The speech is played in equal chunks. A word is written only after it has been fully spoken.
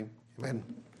Amen.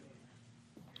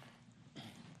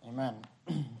 Amen.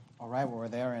 All right, well, we're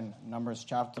there in Numbers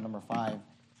chapter number 5.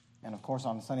 And of course,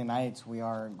 on Sunday nights, we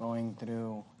are going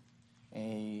through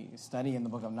a study in the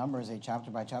book of Numbers, a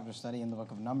chapter-by-chapter study in the book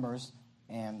of Numbers.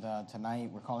 And tonight,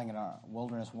 we're calling it our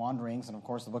Wilderness Wanderings. And of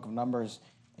course, the book of Numbers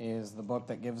is the book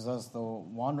that gives us the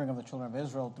wandering of the children of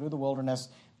Israel through the wilderness.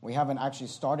 We haven't actually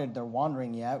started their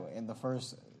wandering yet. In the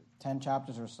first 10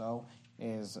 chapters or so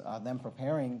is them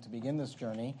preparing to begin this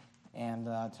journey. And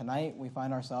tonight, we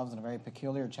find ourselves in a very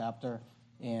peculiar chapter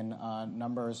in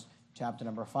Numbers chapter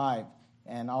number 5.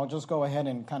 And I'll just go ahead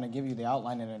and kind of give you the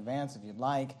outline in advance if you'd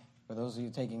like. For those of you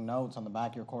taking notes on the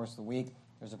back of your course of the week,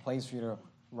 there's a place for you to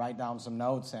write down some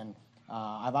notes. And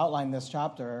I've outlined this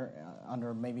chapter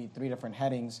under maybe 3 different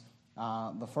headings.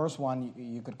 The first one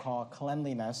you could call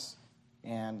cleanliness,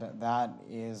 and that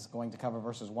is going to cover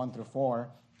verses 1 through 4.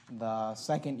 The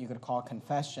second you could call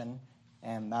confession,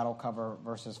 and that'll cover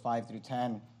verses 5 through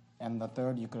 10. And the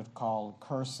third you could call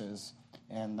curses,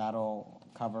 and that'll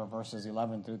cover verses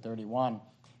 11 through 31.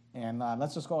 And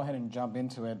let's just go ahead and jump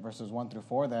into it, verses 1 through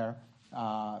 4 there,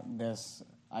 this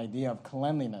idea of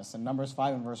cleanliness. In Numbers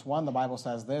 5 and verse 1, the Bible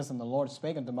says this, "And the Lord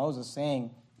spake unto Moses, saying,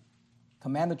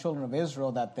 Command the children of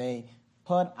Israel that they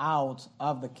put out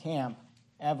of the camp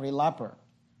every leper."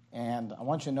 And I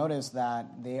want you to notice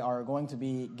that they are going to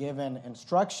be given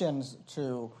instructions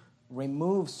to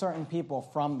remove certain people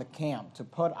from the camp, to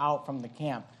put out from the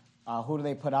camp. Who do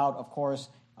they put out? Of course,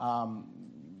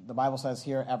 the Bible says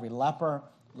here, every leper.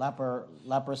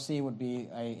 Leprosy would be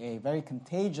a very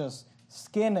contagious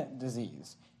skin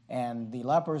disease. And the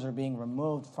lepers are being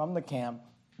removed from the camp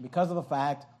because of the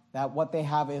fact that what they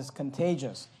have is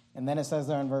contagious. And then it says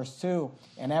there in verse 2,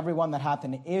 "And everyone that hath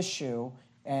an issue,"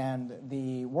 and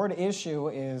the word issue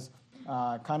is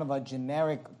kind of a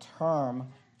generic term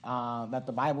that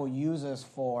the Bible uses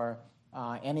for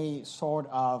any sort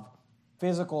of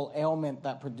physical ailment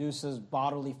that produces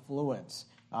bodily fluids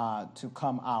to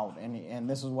come out. And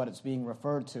this is what it's being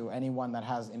referred to. Anyone that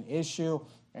has an issue,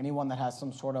 anyone that has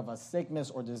some sort of a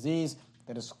sickness or disease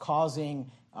that is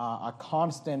causing a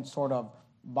constant sort of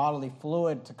bodily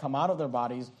fluid to come out of their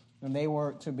bodies, and they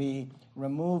were to be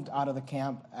removed out of the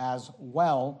camp as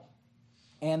well.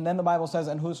 And then the Bible says,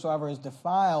 "And whosoever is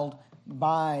defiled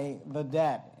by the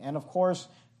dead." And of course,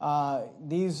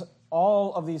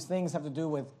 all of these things have to do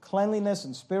with cleanliness,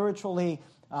 and spiritually,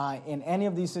 in any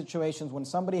of these situations, when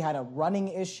somebody had a running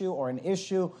issue or an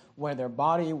issue where their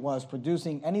body was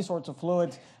producing any sorts of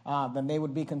fluids, then they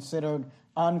would be considered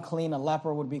unclean. A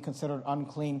leper would be considered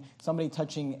unclean. Somebody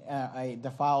touching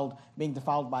being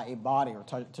defiled by a body or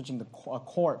touching a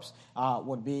corpse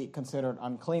would be considered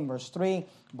unclean. Verse 3,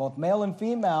 "Both male and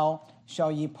female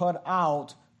shall ye put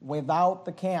out without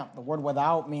the camp." The word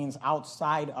 "without" means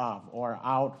outside of, or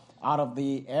out of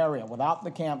the area. "Without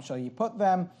the camp shall ye put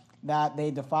them, that they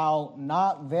defile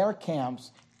not their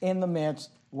camps in the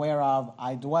midst whereof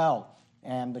I dwell."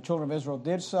 And the children of Israel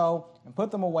did so, and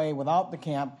put them away without the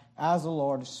camp, as the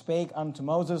Lord spake unto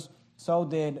Moses, so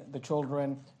did the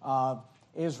children of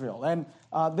Israel. And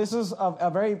this is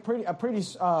a pretty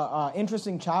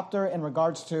interesting chapter in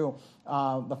regards to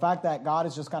the fact that God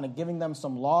is just kind of giving them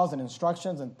some laws and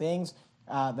instructions and things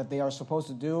that they are supposed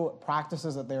to do,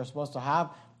 practices that they are supposed to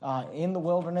have in the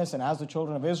wilderness and as the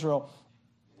children of Israel.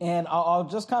 And I'll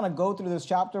just kind of go through this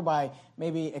chapter by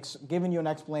maybe giving you an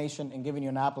explanation and giving you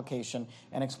an application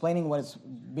and explaining what is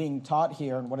being taught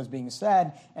here and what is being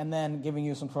said, and then giving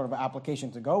you some sort of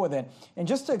application to go with it. And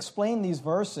just to explain these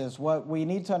verses, what we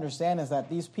need to understand is that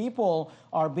these people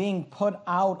are being put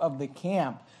out of the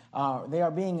camp. They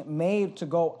are being made to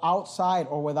go outside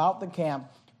or without the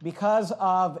camp because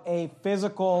of a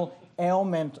physical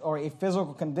ailment or a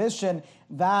physical condition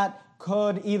that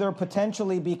could either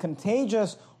potentially be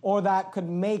contagious or that could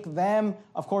make them,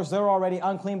 of course, they're already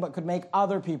unclean, but could make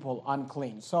other people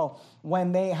unclean. So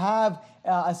when they have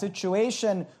a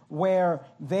situation where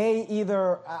they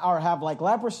either have like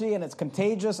leprosy and it's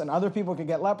contagious and other people could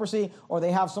get leprosy, or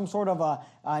they have some sort of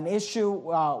an issue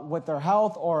with their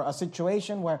health, or a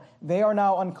situation where they are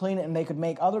now unclean and they could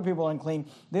make other people unclean,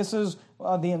 this is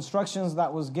the instructions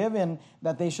that was given,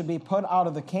 that they should be put out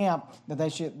of the camp, that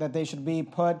they should be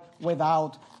put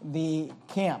without the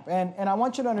camp. And I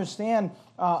want you to understand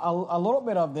a little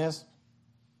bit of this,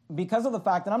 because of the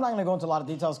fact, and I'm not going to go into a lot of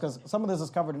details because some of this is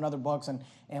covered in other books,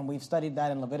 and we've studied that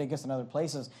in Leviticus and other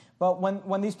places. But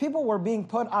when these people were being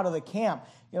put out of the camp,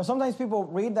 sometimes people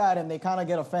read that and they kind of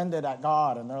get offended at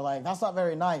God, and they're like, that's not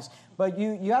very nice. But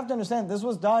you have to understand, this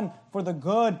was done for the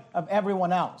good of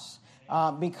everyone else.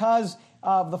 Because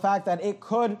of the fact that it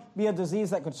could be a disease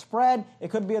that could spread.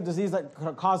 It could be a disease that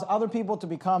could cause other people to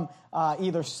become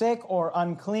either sick or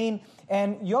unclean.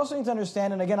 And you also need to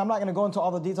understand, and again, I'm not going to go into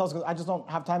all the details because I just don't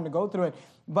have time to go through it,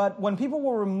 but when people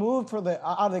were removed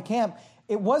out of the camp,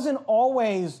 it wasn't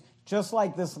always just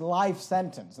like this life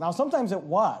sentence. Now, sometimes it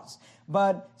was,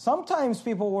 but sometimes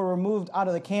people were removed out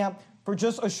of the camp for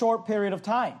just a short period of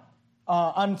time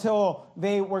until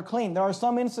they were clean. There are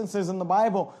some instances in the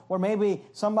Bible where maybe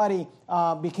somebody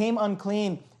became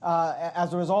unclean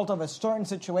as a result of a certain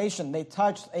situation. They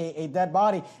touched a dead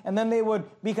body, and then they would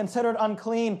be considered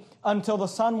unclean until the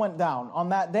sun went down on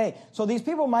that day. So these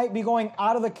people might be going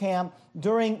out of the camp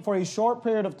for a short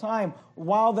period of time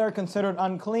while they're considered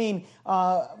unclean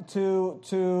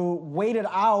to wait it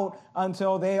out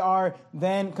until they are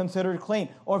then considered clean.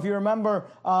 Or if you remember,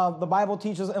 the Bible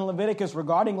teaches in Leviticus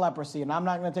regarding leprosy, and I'm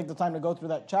not going to take the time to go through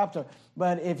that chapter,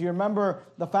 but if you remember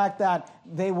the fact that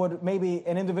maybe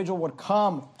an individual would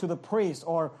come to the priest,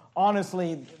 or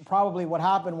honestly, probably what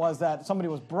happened was that somebody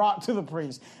was brought to the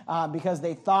priest because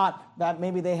they thought that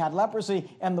maybe they had leprosy,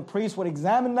 and the priest would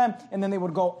examine them, and then they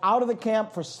would go out of the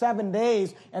camp for 7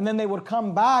 days, and then they would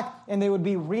come back, and they would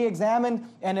be re-examined,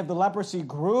 and if the leprosy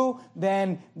grew,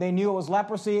 then they knew it was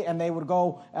leprosy, and they would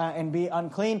go and be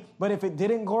unclean. But if it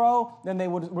didn't grow, then they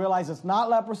would realize it's not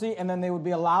leprosy, and then they would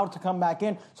be allowed to come back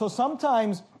in. So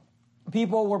sometimes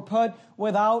people were put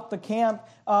without the camp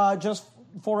just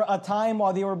for a time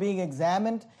while they were being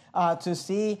examined to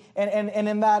see. And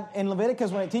in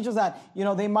Leviticus, when it teaches that,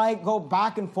 they might go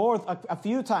back and forth a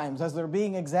few times as they're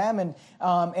being examined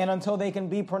and until they can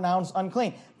be pronounced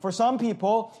unclean. For some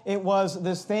people, it was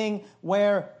this thing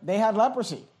where they had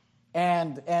leprosy.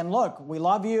 And look, we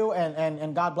love you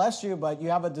and God bless you, but you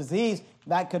have a disease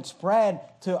that could spread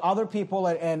to other people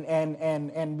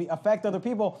and affect other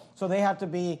people. So they have to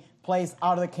be placed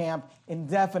out of the camp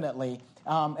indefinitely.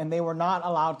 And they were not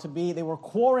allowed to be, they were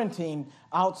quarantined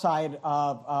outside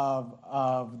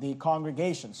of the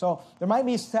congregation. So there might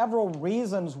be several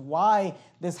reasons why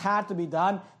this had to be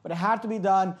done, but it had to be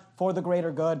done for the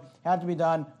greater good. It had to be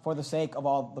done for the sake of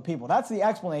all the people. That's the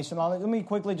explanation. Let me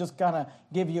quickly just kind of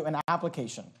give you an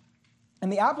application.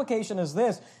 And the application is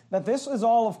this, that this is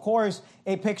all, of course,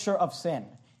 a picture of sin.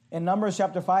 In Numbers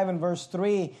chapter 5 and verse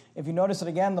 3, if you notice it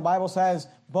again, the Bible says,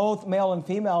 both male and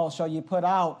female shall ye put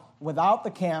out, without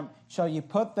the camp shall ye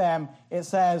put them. It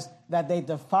says that they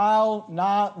defile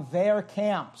not their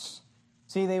camps.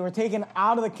 See, they were taken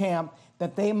out of the camp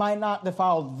that they might not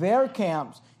defile their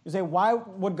camps. You say, why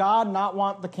would God not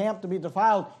want the camp to be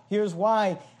defiled? Here's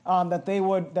why, that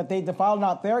they defile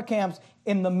not their camps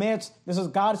in the midst, this is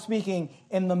God speaking,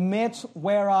 in the midst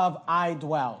whereof I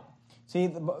dwell. See,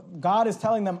 God is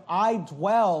telling them, I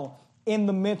dwell in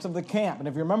the midst of the camp. And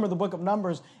if you remember the book of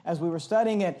Numbers, as we were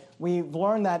studying it, we've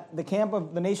learned that the camp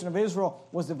of the nation of Israel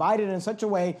was divided in such a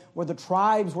way where the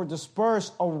tribes were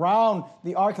dispersed around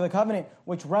the Ark of the Covenant,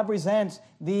 which represents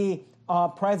the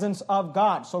presence of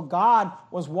God. So God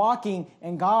was walking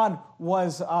and God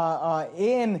was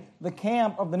in the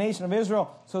camp of the nation of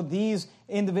Israel. So these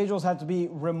individuals had to be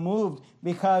removed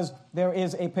because there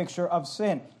is a picture of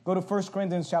sin. Go to 1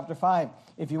 Corinthians chapter 5.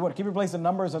 If you would, keep your place in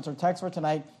Numbers, that's our text for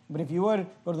tonight. But if you would,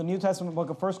 go to the New Testament book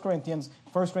of 1 Corinthians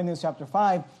chapter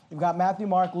 5. You've got Matthew,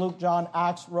 Mark, Luke, John,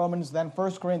 Acts, Romans, then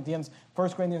 1 Corinthians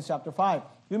chapter 5.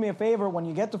 Do me a favor, when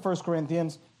you get to 1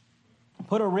 Corinthians,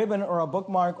 put a ribbon or a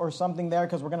bookmark or something there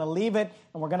because we're going to leave it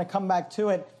and we're going to come back to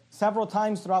it several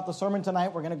times throughout the sermon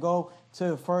tonight. We're going to go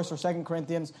to 1 or 2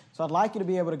 Corinthians. So I'd like you to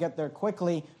be able to get there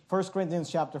quickly, 1 Corinthians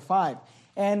chapter 5.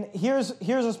 And here's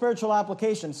a spiritual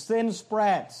application. Sin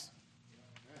spreads.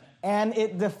 And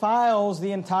it defiles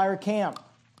the entire camp.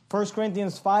 1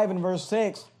 Corinthians 5 and verse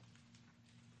 6.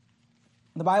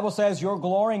 The Bible says, your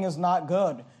glorying is not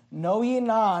good. Know ye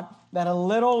not that a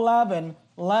little leaven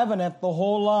leaveneth the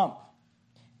whole lump?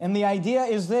 And the idea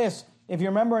is this. If you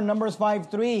remember in Numbers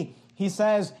 5:3, he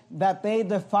says that they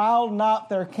defiled not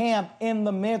their camp in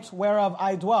the midst whereof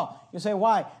I dwell. You say,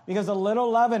 why? Because a little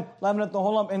leaven leaveneth the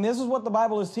whole lump. And this is what the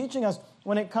Bible is teaching us.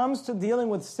 When it comes to dealing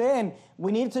with sin,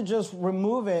 we need to just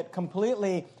remove it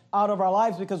completely out of our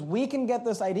lives because we can get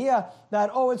this idea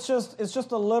that, it's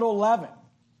just a little leaven.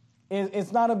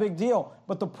 It's not a big deal.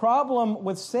 But the problem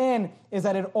with sin is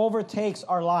that it overtakes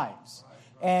our lives.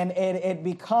 And it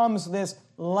becomes this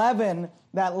leaven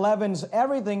that leavens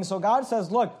everything. So God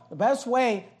says, look, the best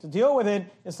way to deal with it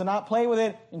is to not play with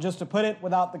it and just to put it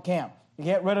without the camp. You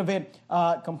get rid of it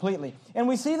completely. And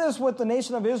we see this with the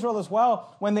nation of Israel as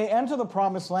well. When they enter the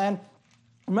promised land,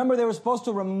 remember they were supposed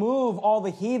to remove all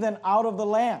the heathen out of the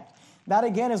land. that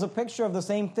again is a picture of the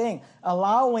same thing,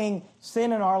 allowing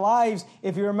sin in our lives.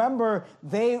 If you remember,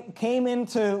 they came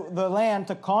into the land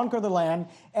to conquer the land,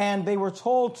 and they were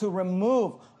told to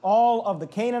remove all of the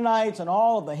Canaanites and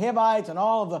all of the Hivites and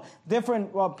all of the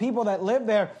different people that lived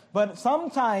there. But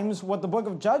sometimes what the book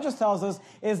of Judges tells us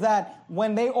is that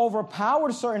when they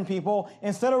overpowered certain people,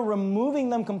 instead of removing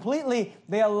them completely,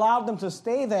 they allowed them to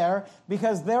stay there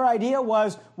because their idea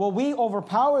was, well, we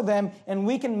overpower them and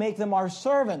we can make them our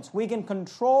servants. We can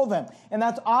control them. And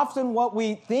that's often what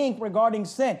we think regarding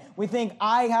sin. We think,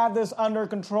 I have this under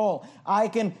control. I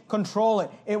can control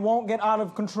it. It won't get out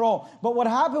of control. But what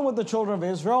happened with the children of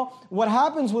Israel, what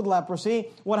happens with leprosy,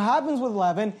 what happens with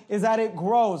leaven is that it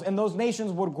grows, and those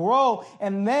nations would grow,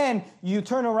 and then you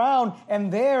turn around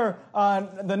and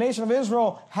the nation of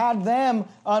Israel had them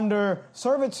under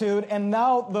servitude, and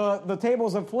now the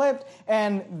tables have flipped,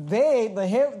 and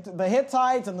the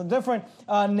Hittites and the different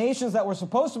nations that were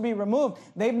supposed to be removed,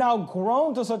 they've now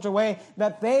grown to such a way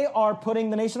that they are putting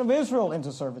the nation of Israel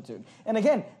into servitude. And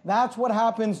again, that's what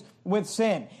happens with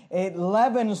sin. It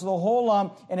leavens the whole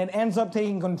lump, and it ends up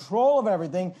taking control of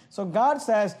everything. So God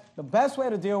says the best way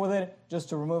to deal with it, just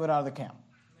to remove it out of the camp.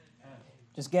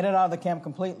 Just get it out of the camp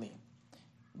completely.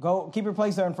 Go, keep your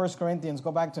place there in 1 Corinthians.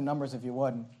 Go back to Numbers if you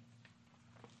would.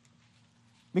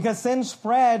 Because sin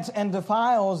spreads and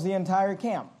defiles the entire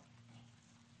camp.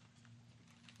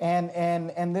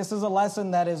 And this is a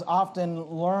lesson that is often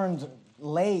learned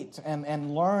late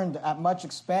and learned at much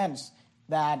expense,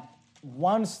 that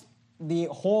once the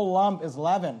whole lump is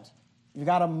leavened, you've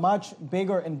got a much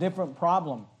bigger and different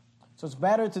problem. So it's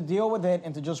better to deal with it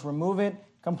and to just remove it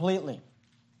completely.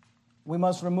 We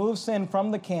must remove sin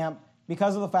from the camp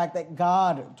because of the fact that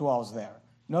God dwells there.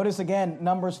 Notice again,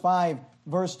 Numbers 5,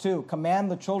 verse 2.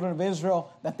 Command the children of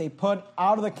Israel that they put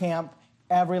out of the camp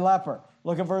every leper.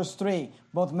 Look at verse 3.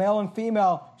 Both male and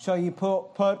female shall ye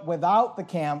put without the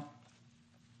camp,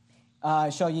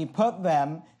 shall ye put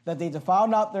them, that they defile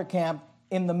not their camp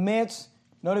in the midst,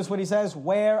 notice what he says,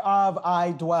 whereof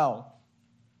I dwell.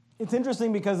 It's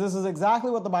interesting because this is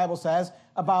exactly what the Bible says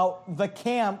about the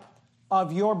camp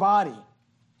of your body.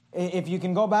 If you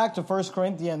can go back to 1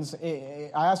 Corinthians, I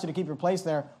asked you to keep your place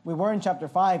there. We were in chapter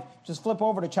 5. Just flip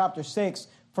over to chapter 6,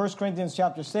 1 Corinthians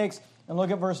chapter 6, and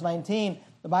look at verse 19.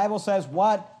 The Bible says,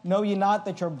 what? Know ye not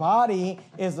that your body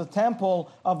is the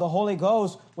temple of the Holy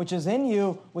Ghost, which is in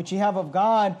you, which ye have of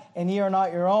God, and ye are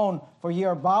not your own, for ye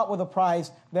are bought with a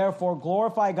price. Therefore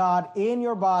glorify God in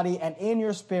your body and in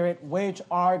your spirit, which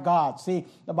are God's. See,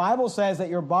 the Bible says that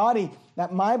your body,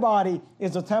 that my body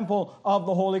is the temple of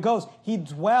the Holy Ghost. He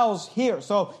dwells here.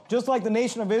 So just like the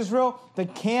nation of Israel, the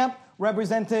camp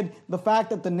represented the fact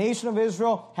that the nation of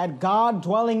Israel had God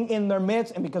dwelling in their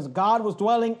midst, and because God was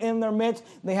dwelling in their midst,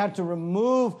 they had to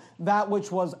remove that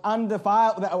which was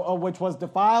undefiled, which was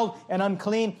defiled and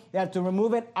unclean. They had to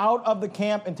remove it out of the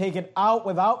camp and take it out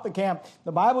without the camp.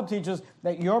 The Bible teaches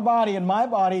that your body and my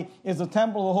body is the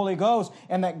temple of the Holy Ghost,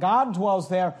 and that God dwells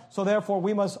there. So therefore,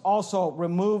 we must also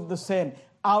remove the sin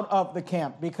out of the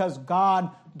camp because God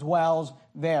dwells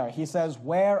there. He says,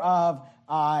 whereof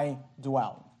I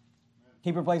dwell.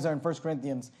 Keep your place there in 1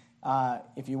 Corinthians,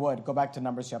 if you would. Go back to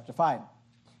Numbers chapter 5.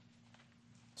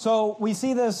 So we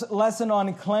see this lesson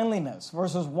on cleanliness,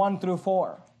 verses 1 through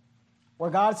 4, where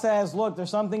God says, look,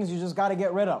 there's some things you just got to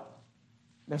get rid of.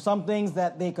 There's some things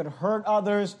that they could hurt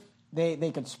others,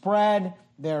 they could spread,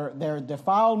 their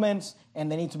defilements,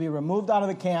 and they need to be removed out of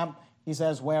the camp. He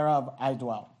says, whereof I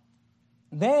dwell.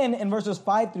 Then in verses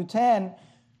 5 through 10,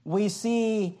 we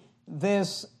see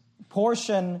this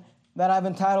portion that I've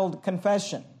entitled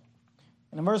Confession.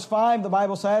 And in verse 5, the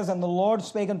Bible says, and the Lord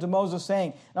spake unto Moses,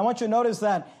 saying, and I want you to notice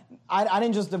that I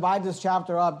didn't just divide this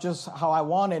chapter up just how I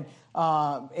wanted.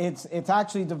 It's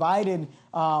actually divided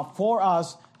for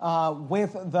us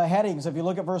with the headings. If you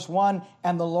look at verse 1,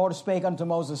 and the Lord spake unto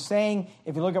Moses, saying.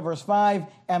 If you look at verse 5,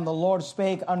 and the Lord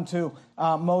spake unto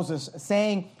Moses,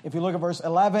 saying. If you look at verse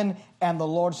 11, and the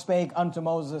Lord spake unto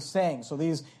Moses, saying. So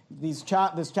this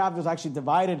chapter is actually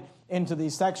divided into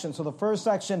these sections. So the first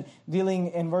section,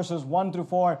 dealing in verses 1 through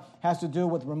 4, has to do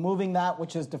with removing that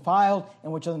which is defiled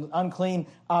and which is unclean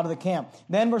out of the camp.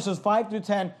 Then verses 5 through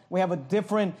 10, we have a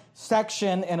different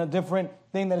section and a different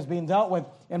thing that is being dealt with.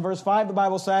 In verse 5, the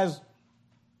Bible says,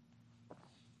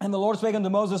 and the Lord spake unto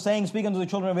Moses, saying, speak unto the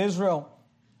children of Israel,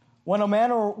 when a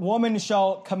man or woman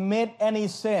shall commit any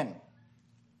sin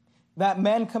that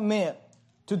men commit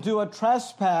to do a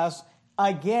trespass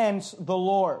against the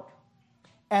Lord,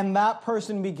 and that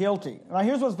person be guilty. Now,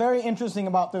 here's what's very interesting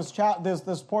about this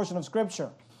portion of Scripture,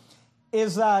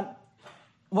 is that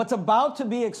what's about to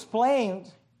be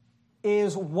explained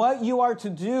is what you are to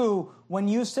do when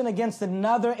you sin against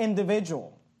another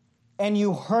individual and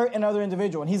you hurt another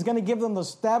individual. And he's going to give them the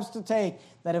steps to take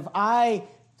that if I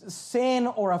sin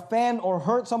or offend or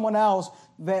hurt someone else,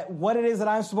 that what it is that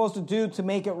I'm supposed to do to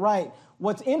make it right.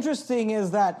 What's interesting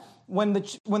is that when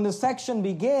the section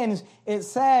begins, it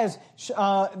says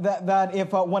that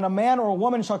if when a man or a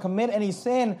woman shall commit any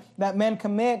sin that men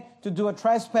commit to do a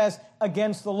trespass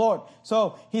against the Lord.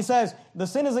 So he says the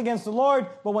sin is against the Lord,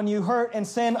 but when you hurt and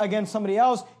sin against somebody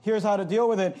else, here's how to deal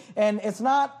with it. And it's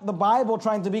not the Bible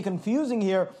trying to be confusing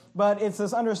here, but it's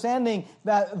this understanding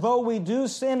that though we do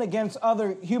sin against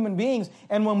other human beings,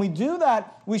 and when we do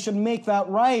that, we should make that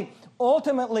right.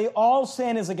 Ultimately, all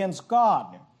sin is against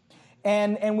God.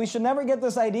 And we should never get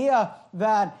this idea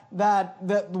that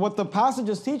what the passage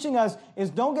is teaching us is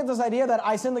don't get this idea that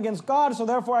I sinned against God, so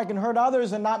therefore I can hurt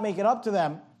others and not make it up to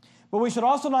them. But we should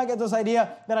also not get this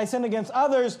idea that I sinned against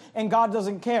others and God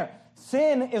doesn't care.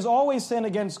 Sin is always sin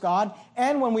against God,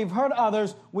 and when we've hurt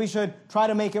others, we should try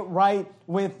to make it right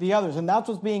with the others. And that's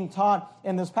what's being taught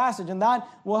in this passage. And that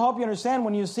will help you understand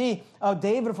when you see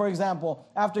David, for example,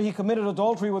 after he committed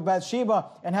adultery with Bathsheba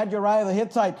and had Uriah the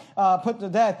Hittite put to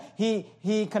death,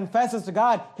 he confesses to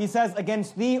God. He says,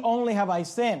 against thee only have I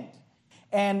sinned.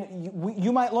 And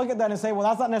you might look at that and say, well,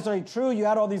 that's not necessarily true. You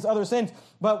had all these other sins.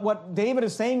 But what David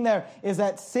is saying there is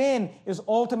that sin is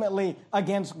ultimately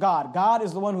against God. God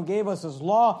is the one who gave us his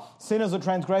law. Sin is a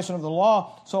transgression of the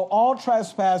law. So all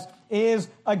trespass is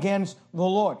against the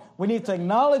Lord. We need to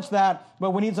acknowledge that,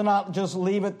 but we need to not just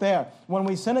leave it there. When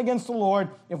we sin against the Lord,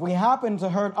 if we happen to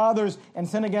hurt others and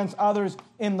sin against others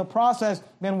in the process,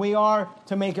 then we are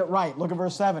to make it right. Look at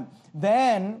verse 7.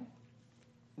 Then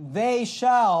they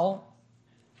shall...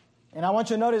 And I want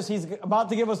you to notice he's about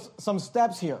to give us some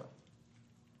steps here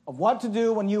of what to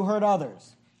do when you hurt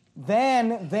others.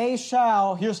 Then they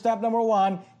shall, here's step number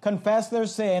 1, confess their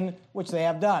sin, which they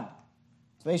have done.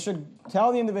 So they should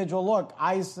tell the individual, look,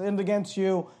 I sinned against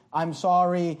you. I'm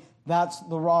sorry. That's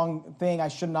the wrong thing. I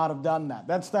should not have done that.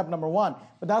 That's step number 1.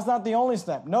 But that's not the only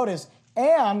step. Notice,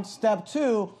 and step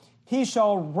 2, he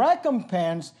shall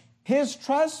recompense his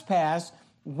trespass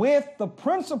with the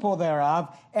principal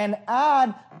thereof, and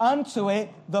add unto it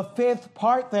the 5th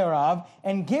part thereof,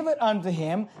 and give it unto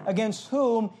him against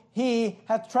whom he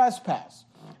hath trespassed.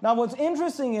 Now, what's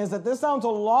interesting is that this sounds a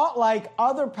lot like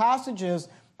other passages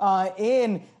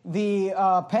in the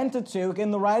Pentateuch, in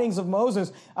the writings of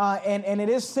Moses, and it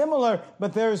is similar,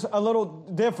 but there's a little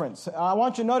difference. I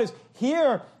want you to notice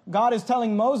here, God is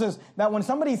telling Moses that when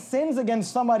somebody sins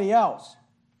against somebody else,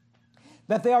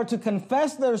 that they are to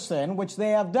confess their sin, which they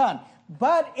have done.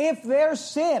 But if their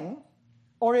sin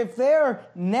or if their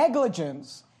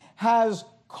negligence has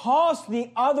cost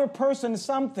the other person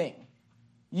something,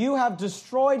 you have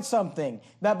destroyed something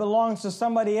that belongs to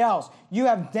somebody else. You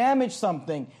have damaged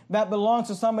something that belongs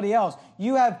to somebody else.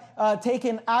 You have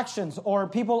taken actions, or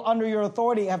people under your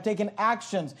authority have taken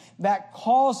actions that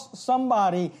cost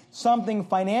somebody something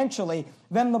financially.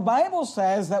 Then the Bible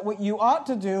says that what you ought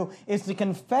to do is to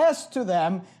confess to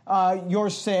them your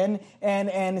sin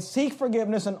and seek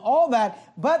forgiveness and all that.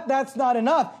 But that's not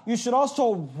enough. You should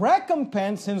also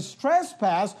recompense his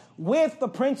trespass with the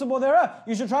principle thereof.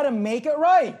 You should try to make it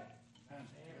right.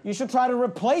 You should try to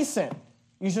replace it.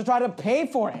 You should try to pay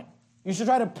for it. You should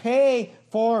try to pay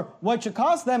for what you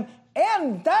cost them.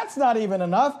 And that's not even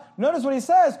enough. Notice what he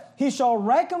says. He shall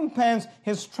recompense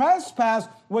his trespass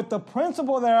with the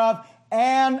principle thereof,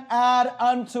 and add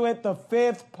unto it the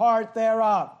 5th part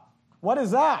thereof. What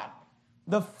is that?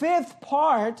 The 5th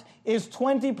part is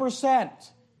 20%.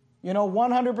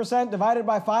 100% divided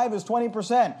by 5 is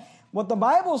 20%. What the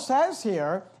Bible says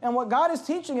here, and what God is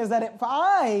teaching, is that if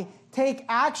I take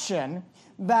action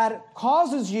that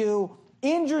causes you,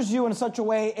 injures you in such a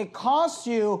way, it costs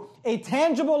you a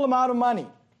tangible amount of money,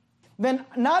 then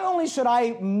not only should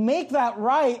I make that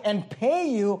right and pay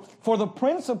you for the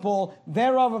principle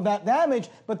thereof of that damage,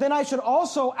 but then I should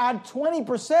also add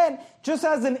 20% just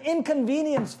as an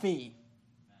inconvenience fee.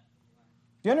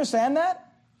 Do you understand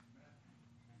that?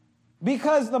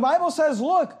 Because the Bible says,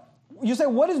 look, you say,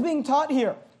 what is being taught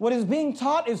here? What is being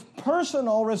taught is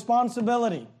personal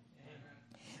responsibility.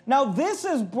 Now, this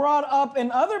is brought up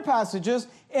in other passages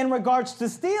in regards to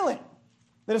stealing.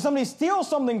 That if somebody steals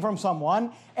something from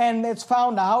someone and it's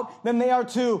found out, then they are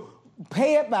to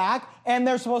pay it back, and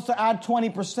they're supposed to add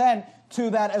 20% to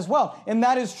that as well. And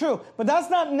that is true. But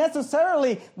that's not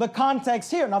necessarily the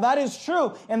context here. Now, that is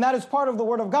true, and that is part of the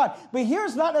Word of God. But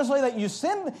here's not necessarily that you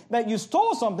sinned, that you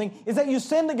stole something, is that you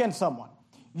sinned against someone.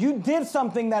 You did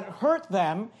something that hurt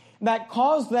them, that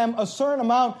caused them a certain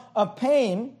amount of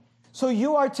pain. So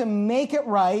you are to make it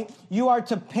right, you are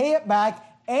to pay it back,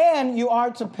 and you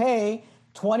are to pay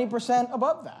 20%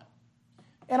 above that.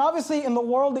 And obviously in the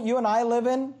world that you and I live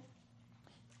in,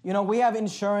 you know, we have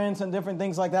insurance and different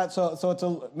things like that, so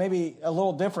it's maybe a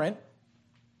little different.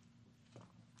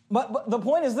 But the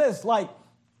point is this, like,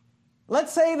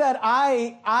 let's say that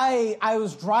I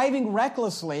was driving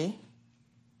recklessly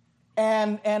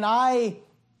and I,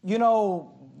 you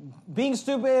know, being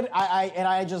stupid,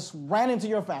 I just ran into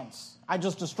your fence. I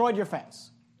just destroyed your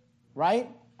fence, right?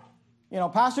 You know,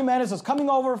 Pastor Menace is coming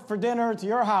over for dinner to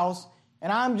your house,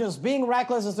 and I'm just being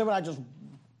reckless and stupid. I just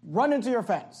run into your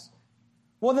fence.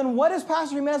 Well, then what is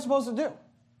Pastor Jimenez supposed to do?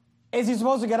 Is he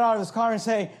supposed to get out of his car and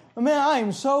say, man, I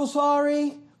am so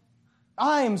sorry.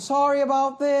 I am sorry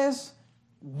about this.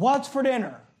 What's for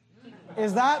dinner?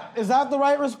 Is that the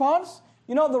right response?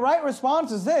 You know, the right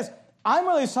response is this. I'm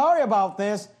really sorry about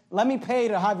this. Let me pay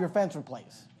to have your fence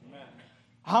replaced. Amen.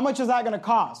 How much is that going to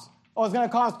cost? Oh, it's going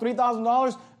to cost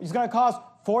 $3,000. It's going to cost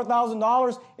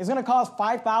 $4,000. It's going to cost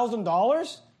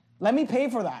 $5,000. Let me pay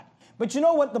for that. But you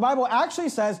know what the Bible actually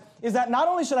says is that not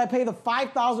only should I pay the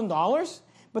 $5,000,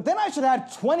 but then I should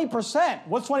add 20%.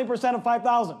 What's 20% of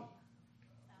 5,000?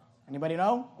 Anybody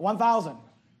know? 1,000.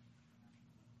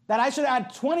 That I should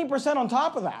add 20% on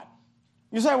top of that.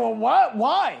 You say, well, what?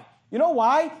 Why? You know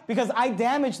why? Because I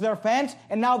damaged their fence,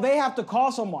 and now they have to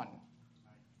call someone.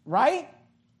 Right?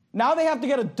 Now they have to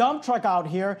get a dump truck out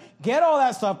here, get all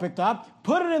that stuff picked up,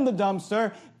 put it in the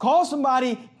dumpster, call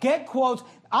somebody, get quotes.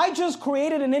 I just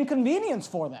created an inconvenience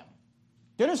for them.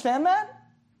 Do you understand that?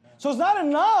 So it's not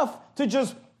enough to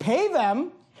just pay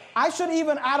them. I should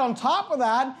even add on top of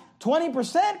that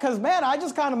 20% because, man, I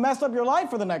just kind of messed up your life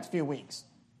for the next few weeks.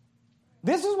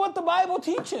 This is what the Bible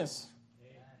teaches.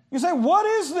 You say, what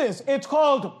is this? It's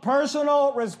called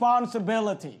personal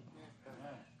responsibility.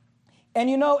 And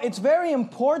you know, it's very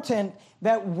important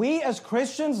that we as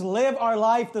Christians live our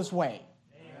life this way.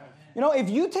 You know, if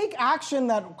you take action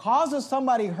that causes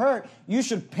somebody hurt, you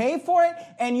should pay for it,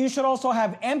 and you should also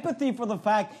have empathy for the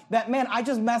fact that, man, I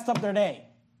just messed up their day.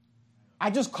 I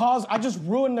just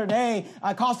ruined their day.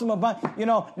 I cost them a bunch. You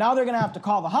know, now they're going to have to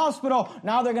call the hospital.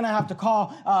 Now they're going to have to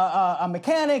call a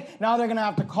mechanic. Now they're going to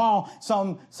have to call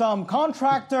some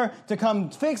contractor to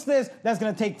come fix this. That's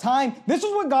going to take time. This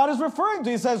is what God is referring to.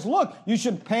 He says, look, you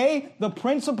should pay the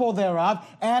principal thereof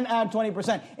and add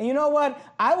 20%. And you know what?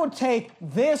 I would take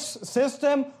this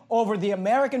system over the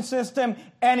American system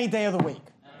any day of the week.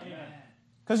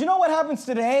 Because you know what happens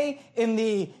today in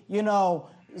the, you know,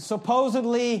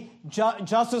 supposedly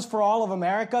justice for all of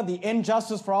America, the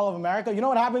injustice for all of America. You know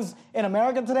what happens in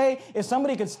America today is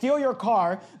somebody could steal your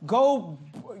car, go,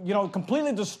 you know,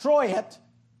 completely destroy it.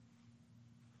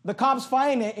 The cops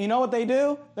find it. You know what they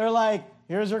do? They're like,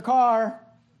 here's your car.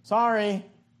 Sorry.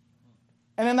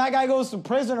 And then that guy goes to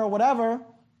prison or whatever,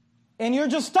 and you're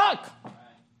just stuck.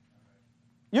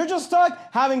 You're just stuck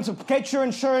having to get your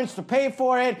insurance to pay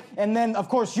for it, and then, of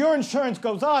course, your insurance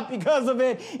goes up because of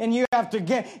it, and you have to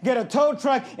get a tow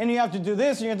truck, and you have to do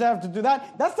this, and you have to do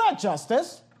that. That's not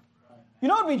justice. You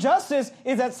know what would be justice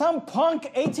is that some punk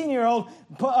 18-year-old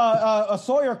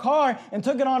stole your car and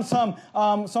took it on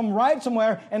some ride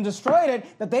somewhere and destroyed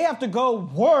it, that they have to go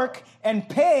work and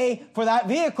pay for that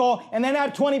vehicle and then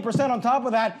add 20% on top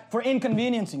of that for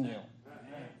inconveniencing you.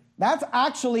 That's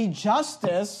actually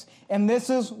justice, and this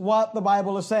is what the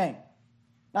Bible is saying.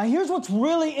 Now, here's what's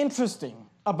really interesting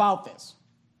about this.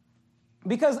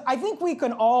 Because I think we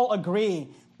can all agree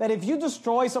that if you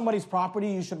destroy somebody's property,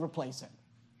 you should replace it.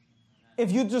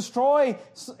 If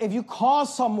you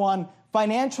cause someone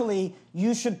financially,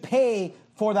 you should pay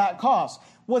for that cost.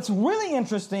 What's really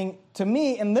interesting to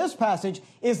me in this passage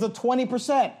is the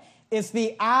 20%. It's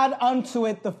the add unto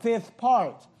it the fifth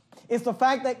part. It's the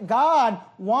fact that God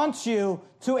wants you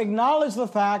to acknowledge the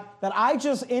fact that I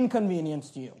just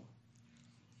inconvenienced you.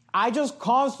 I just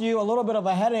caused you a little bit of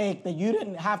a headache that you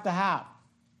didn't have to have.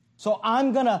 So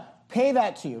I'm going to pay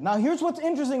that to you. Now, here's what's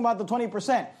interesting about the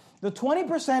 20%. The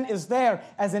 20% is there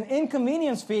as an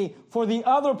inconvenience fee for the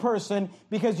other person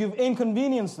because you've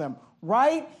inconvenienced them,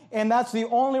 right? And that's the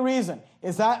only reason.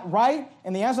 Is that right?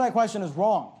 And the answer to that question is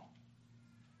wrong.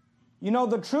 You know,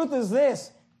 the truth is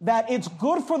this, that it's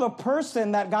good for the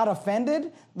person that got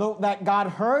offended, that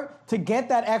got hurt, to get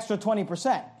that extra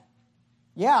 20%.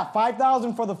 Yeah,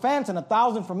 $5,000 for the fence and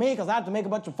 $1,000 for me because I have to make a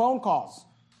bunch of phone calls.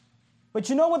 But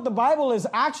you know what the Bible is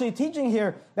actually teaching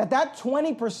here? That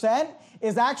 20%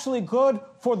 is actually good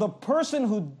for the person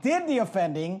who did the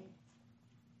offending.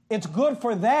 It's good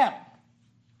for them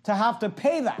to have to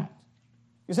pay that.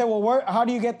 You say, well, how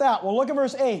do you get that? Well, look at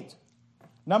verse 8.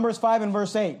 Numbers 5 and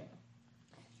verse 8.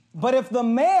 but if the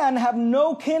man have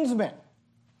no kinsman.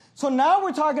 So now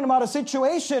we're talking about a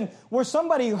situation where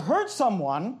somebody hurt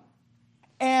someone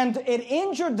and it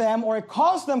injured them or it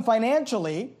cost them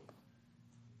financially,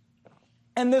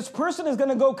 and this person is going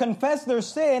to go confess their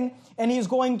sin, and he's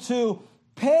going to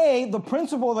pay the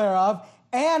principal thereof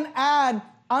and add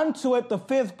unto it the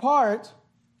fifth part.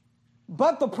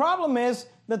 But the problem is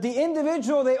that the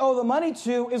individual they owe the money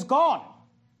to is gone.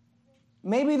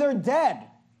 Maybe they're dead,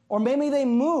 or maybe they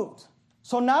moved.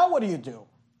 So now what do?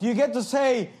 Do you get to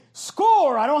say,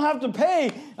 score, I don't have to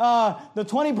pay the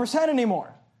 20%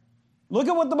 anymore? Look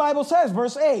at what the Bible says,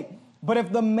 verse 8. But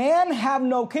if the man have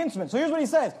no kinsman. So here's what he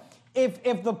says.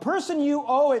 If the person you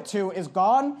owe it to is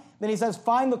gone, then he says,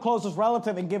 find the closest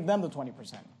relative and give them the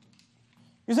 20%.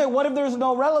 You say, what if there's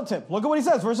no relative? Look at what he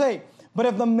says, verse 8. But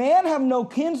if the man have no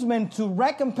kinsman to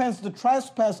recompense the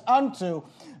trespass unto,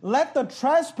 let the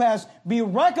trespass be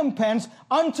recompensed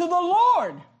unto the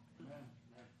Lord.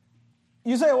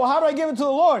 You say, well, how do I give it to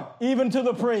the Lord? Even to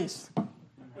the priest.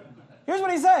 Here's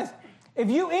what he says. If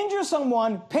you injure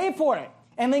someone, pay for it,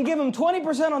 and then give them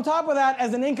 20% on top of that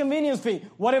as an inconvenience fee.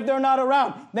 What if they're not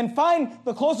around? Then find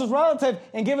the closest relative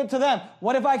and give it to them.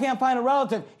 What if I can't find a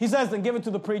relative? He says, then give it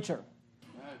to the preacher.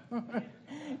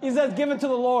 He says, give it to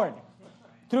the Lord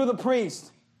through the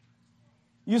priest.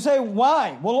 You say,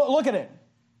 why? Well, look at it.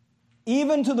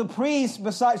 Even to the priest,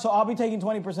 besides, so I'll be taking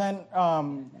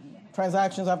 20%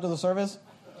 transactions after the service.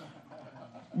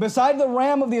 Beside the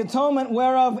ram of the atonement,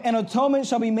 whereof an atonement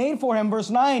shall be made for him. Verse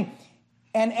 9,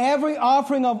 and every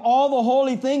offering of all the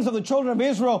holy things of the children of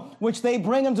Israel, which they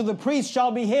bring unto the priest,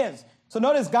 shall be his. So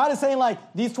notice, God is saying, like,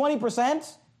 these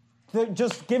 20%,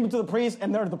 just give them to the priest,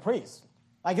 and they're the priest.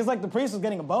 Like, it's like the priest is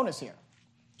getting a bonus here.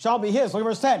 Shall be his. Look at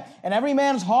verse 10. And every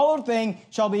man's hallowed thing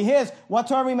shall be his.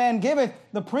 Whatsoever every man giveth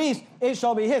the priest, it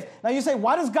shall be his. Now you say,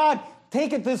 why does God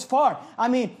take it this far? I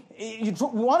mean, you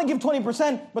want to give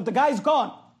 20%, but the guy's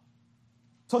gone.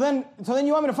 So then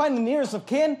you want me to find the nearest of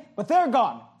kin, but they're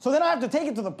gone. So then I have to take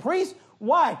it to the priest?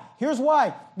 Why? Here's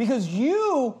why. Because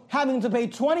you having to pay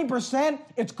 20%,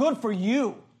 it's good for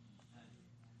you.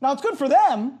 Now, it's good for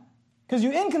them because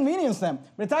you inconvenience them,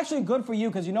 but it's actually good for you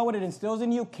because you know what it instills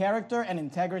in you? Character and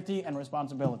integrity and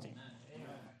responsibility.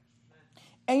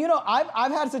 And you know,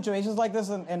 I've had situations like this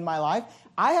in my life.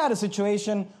 I had a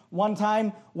situation one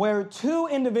time where two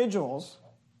individuals,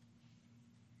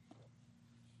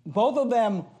 both of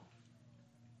them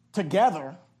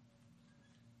together,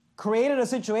 created a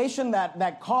situation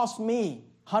that cost me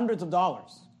hundreds of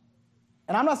dollars.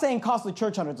 And I'm not saying cost the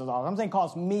church hundreds of dollars. I'm saying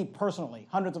cost me personally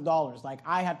hundreds of dollars. Like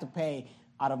I had to pay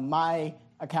out of my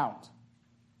account.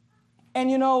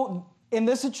 And you know, in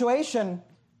this situation,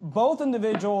 both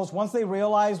individuals, once they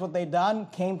realized what they'd done,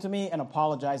 came to me and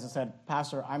apologized and said,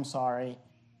 Pastor, I'm sorry.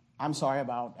 I'm sorry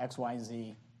about X, Y, and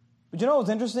Z. But you know what's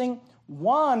interesting?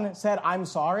 One said, I'm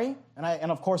sorry.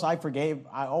 And of course, I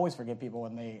always forgive people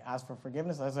when they ask for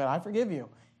forgiveness. I said, I forgive you.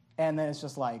 And then it's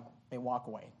just like they walk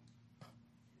away.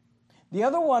 The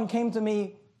other one came to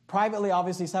me privately,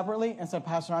 obviously separately, and said,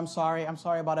 Pastor, I'm sorry. I'm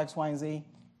sorry about X, Y, and Z.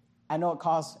 I know it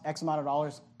costs X amount of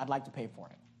dollars. I'd like to pay for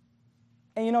it.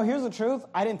 And, you know, here's the truth.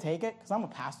 I didn't take it because I'm a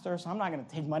pastor, so I'm not going to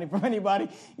take money from anybody.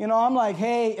 You know, I'm like,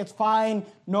 hey, it's fine,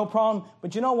 no problem.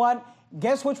 But you know what?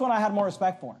 Guess which one I had more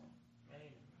respect for?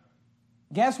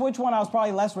 Guess which one I was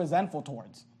probably less resentful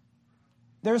towards?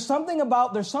 There's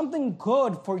something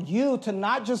good for you to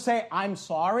not just say, I'm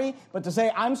sorry, but to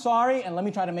say, I'm sorry, and let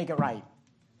me try to make it right.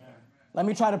 Let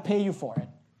me try to pay you for it.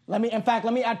 Let me add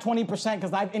 20%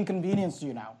 because I've inconvenienced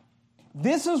you now.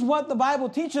 This is what the Bible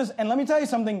teaches, and let me tell you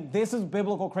something, this is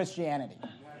biblical Christianity.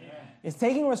 It's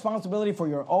taking responsibility for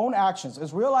your own actions.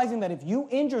 It's realizing that if you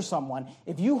injure someone,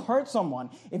 if you hurt someone,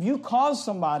 if you cause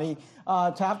somebody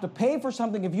to have to pay for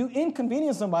something, if you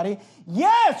inconvenience somebody,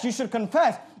 yes, you should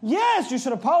confess. Yes, you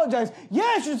should apologize.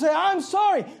 Yes, you should say, I'm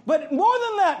sorry. But more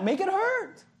than that, make it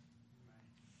hurt.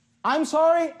 I'm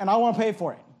sorry, and I want to pay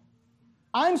for it.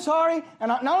 I'm sorry, and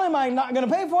not only am I not going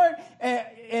to pay for it,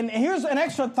 and here's an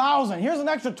extra 1,000, here's an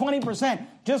extra 20%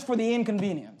 just for the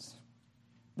inconvenience.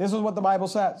 This is what the Bible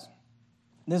says.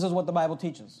 This is what the Bible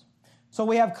teaches. So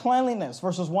we have cleanliness,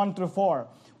 verses 1 through 4.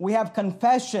 We have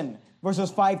confession,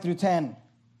 verses 5 through 10.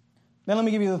 Then let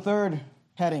me give you the third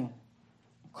heading,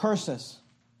 curses,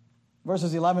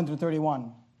 verses 11 through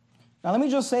 31. Now let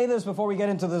me just say this before we get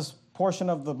into this portion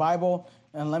of the Bible,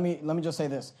 and let me just say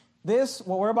this. This,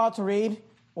 what we're about to read,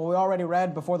 what we already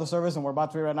read before the service and we're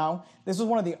about to read right now, this is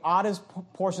one of the oddest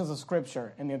portions of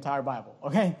Scripture in the entire Bible,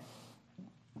 okay?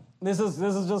 This is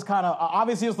just kind of,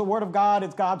 obviously it's the Word of God,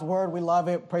 it's God's Word, we love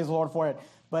it, praise the Lord for it,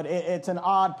 but it's an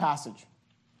odd passage.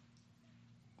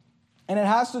 And it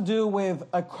has to do with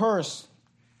a curse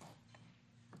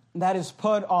that is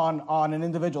put on an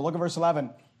individual. Look at verse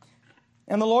 11.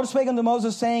 And the Lord spake unto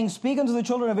Moses, saying, Speak unto the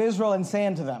children of Israel, and say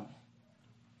unto them,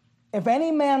 If any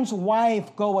man's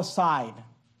wife go aside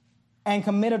and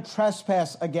commit a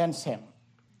trespass against him,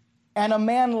 and a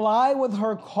man lie with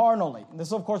her carnally. This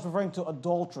is, of course, referring to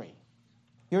adultery.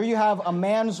 Here you have a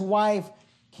man's wife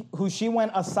who she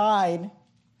went aside,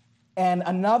 and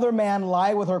another man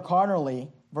lie with her carnally,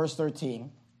 verse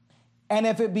 13. And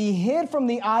if it be hid from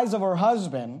the eyes of her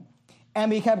husband,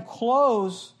 and be kept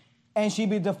close, and she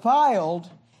be defiled,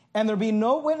 and there be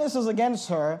no witnesses against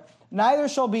her, neither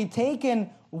shall be taken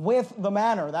with the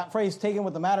manner. That phrase, taken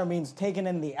with the manner, means taken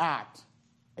in the act.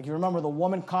 Like you remember the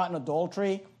woman caught in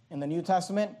adultery in the New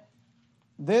Testament?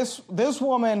 This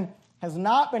woman has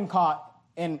not been caught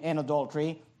in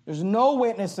adultery. There's no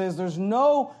witnesses. There's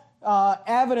no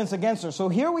evidence against her. So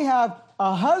here we have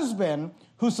a husband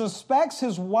who suspects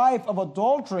his wife of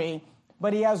adultery,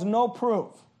 but he has no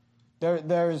proof.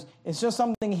 It's just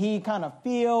something he kind of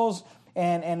feels,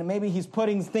 and maybe he's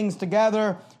putting things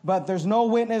together, but there's no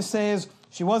witnesses.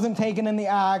 She wasn't taken in the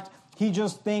act. He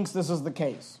just thinks this is the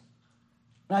case.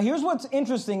 Now, here's what's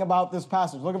interesting about this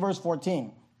passage. Look at verse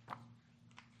 14.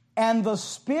 And the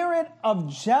spirit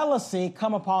of jealousy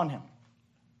come upon him,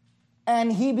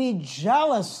 and he be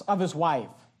jealous of his wife,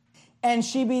 and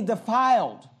she be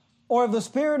defiled. Or if the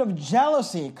spirit of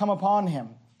jealousy come upon him,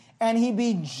 and he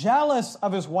be jealous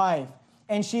of his wife,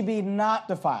 and she be not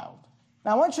defiled.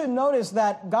 Now, I want you to notice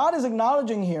that God is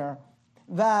acknowledging here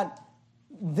that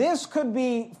this could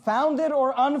be founded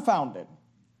or unfounded.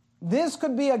 This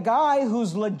could be a guy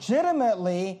who's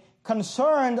legitimately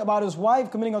concerned about his wife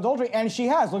committing adultery, and she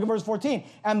has. Look at verse 14.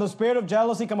 And the spirit of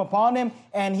jealousy come upon him,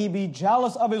 and he be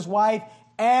jealous of his wife,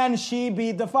 and she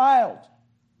be defiled.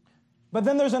 But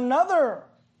then there's another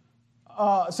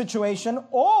situation,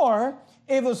 or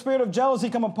if the spirit of jealousy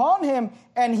come upon him,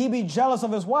 and he be jealous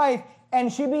of his wife,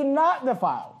 and she be not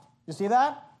defiled. You see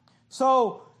that?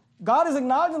 So God is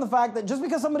acknowledging the fact that just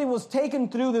because somebody was taken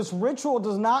through this ritual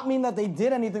does not mean that they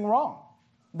did anything wrong.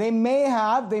 They may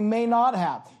have, they may not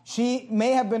have. She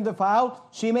may have been defiled,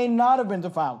 she may not have been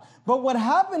defiled. But what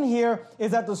happened here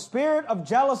is that the spirit of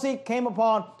jealousy came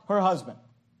upon her husband.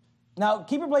 Now,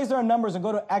 keep your place there in Numbers and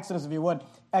go to Exodus if you would.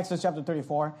 Exodus chapter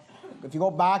 34. If you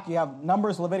go back, you have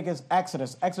Numbers, Leviticus,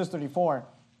 Exodus 34.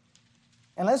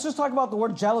 And let's just talk about the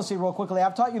word jealousy real quickly.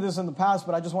 I've taught you this in the past,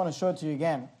 but I just want to show it to you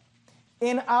again.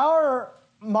 In our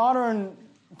modern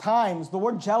times, the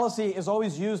word jealousy is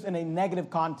always used in a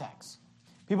negative context.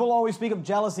 People always speak of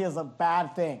jealousy as a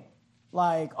bad thing.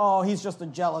 Like, oh, he's just a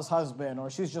jealous husband,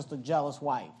 or she's just a jealous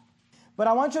wife. But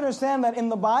I want you to understand that in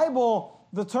the Bible,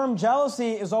 the term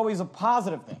jealousy is always a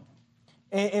positive thing.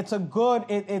 It's a good,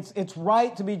 it's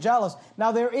right to be jealous.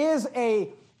 Now, there is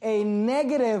a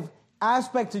negative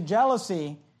aspect to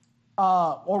jealousy,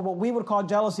 or what we would call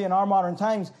jealousy in our modern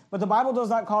times, but the Bible does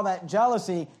not call that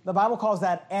jealousy. The Bible calls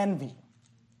that envy.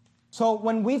 So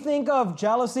when we think of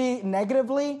jealousy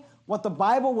negatively, what the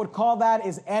Bible would call that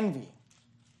is envy.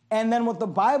 And then what the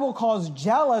Bible calls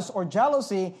jealous or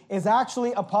jealousy is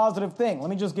actually a positive thing. Let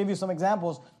me just give you some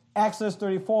examples. Exodus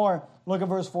 34, look at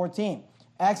verse 14.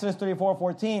 Exodus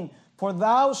 34:14. For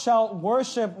thou shalt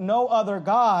worship no other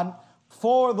God,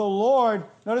 for the Lord,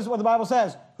 notice what the Bible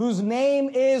says, whose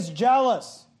name is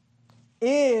jealous,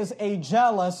 is a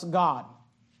jealous God.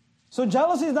 So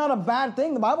jealousy is not a bad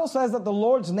thing. The Bible says that the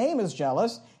Lord's name is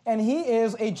jealous, and he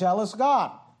is a jealous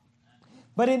God.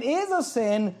 But it is a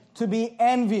sin to be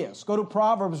envious. Go to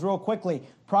Proverbs real quickly.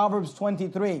 Proverbs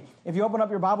 23. If you open up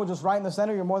your Bible just right in the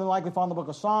center, you're more than likely to find the book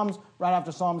of Psalms. Right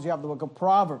after Psalms, you have the book of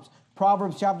Proverbs.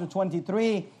 Proverbs chapter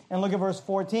 23, and look at verse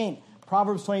 14.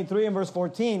 Proverbs 23 and verse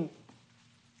 14.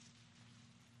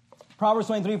 Proverbs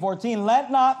 23:14.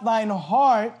 Let not thine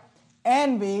heart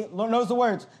envy, notice the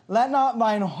words, let not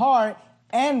thine heart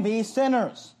envy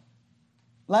sinners.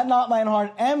 Let not thine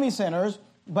heart envy sinners,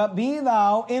 but be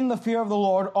thou in the fear of the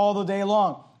Lord all the day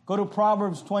long. Go to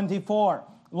Proverbs 24.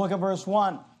 Look at verse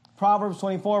 1. Proverbs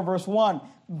 24, verse 1.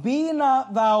 Be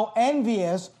not thou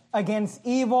envious against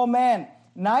evil men,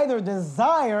 neither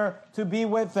desire to be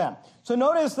with them. So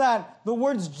notice that the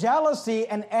words jealousy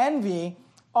and envy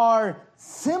are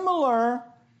similar,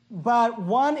 but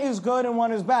one is good and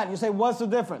one is bad. You say, what's the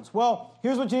difference? Well,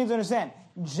 here's what you need to understand.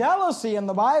 Jealousy in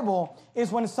the Bible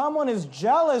is when someone is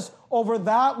jealous over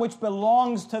that which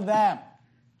belongs to them.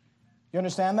 You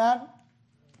understand that?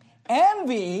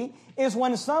 Envy is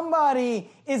when somebody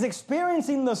is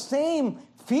experiencing the same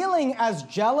feeling as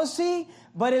jealousy,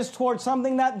 but is towards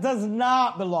something that does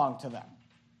not belong to them.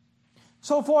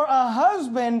 So for a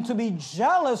husband to be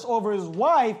jealous over his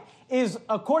wife is,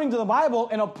 according to the Bible,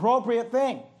 an appropriate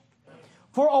thing.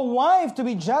 For a wife to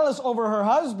be jealous over her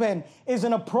husband is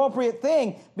an appropriate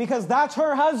thing because that's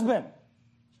her husband.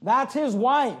 That's his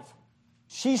wife.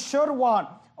 She should want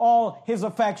all his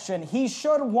affection. He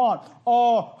should want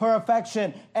all her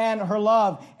affection and her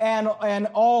love and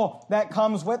all that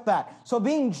comes with that. So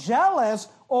being jealous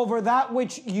over that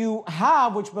which you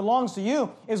have, which belongs to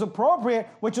you, is appropriate,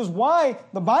 which is why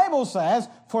the Bible says,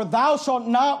 for thou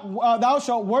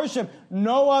shalt worship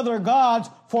no other gods,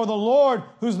 for the Lord,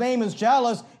 whose name is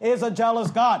jealous, is a jealous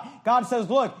God. God says,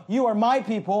 look, you are my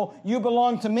people, you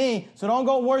belong to me, so don't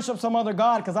go worship some other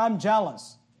God because I'm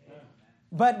jealous.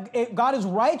 But God is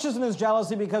righteous in his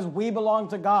jealousy because we belong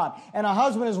to God. And a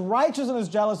husband is righteous in his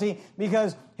jealousy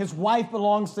because his wife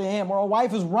belongs to him. Or a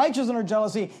wife is righteous in her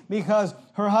jealousy because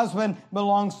her husband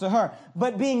belongs to her.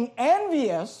 But being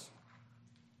envious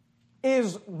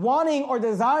is wanting or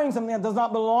desiring something that does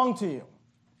not belong to you.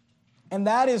 And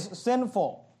that is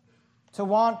sinful. To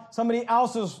want somebody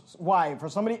else's wife or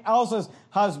somebody else's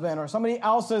husband or somebody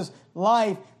else's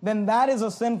life, then that is a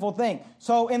sinful thing.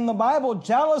 So in the Bible,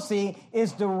 jealousy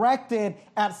is directed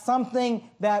at something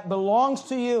that belongs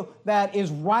to you, that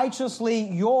is righteously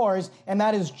yours, and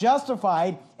that is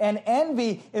justified. And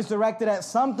envy is directed at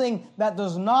something that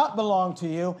does not belong to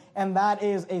you, and that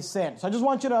is a sin. So I just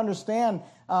want you to understand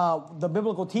the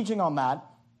biblical teaching on that.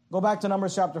 Go back to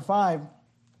Numbers chapter 5.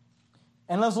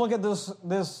 And let's look at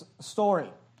this story.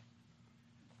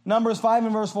 Numbers 5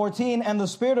 and verse 14, and the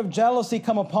spirit of jealousy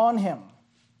come upon him.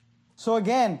 So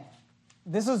again,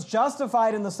 this is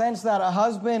justified in the sense that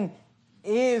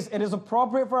it is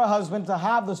appropriate for a husband to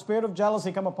have the spirit of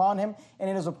jealousy come upon him, and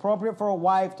it is appropriate for a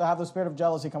wife to have the spirit of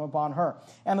jealousy come upon her.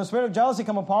 And the spirit of jealousy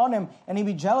come upon him, and he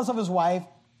be jealous of his wife.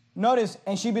 Notice,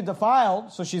 and she be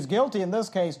defiled, so she's guilty in this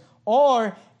case.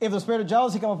 Or if the spirit of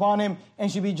jealousy come upon him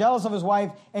and she be jealous of his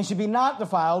wife and she be not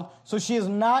defiled, so she is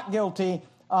not guilty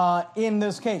in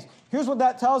this case. Here's what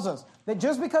that tells us. That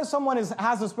just because someone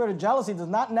has the spirit of jealousy does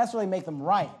not necessarily make them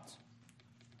right.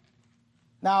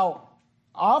 Now,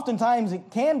 oftentimes it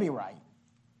can be right.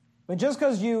 But just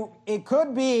because it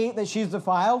could be that she's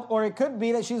defiled or it could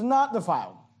be that she's not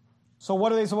defiled. So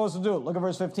what are they supposed to do? Look at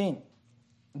verse 15.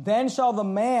 Then shall the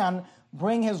man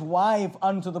bring his wife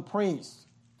unto the priest.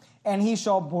 And he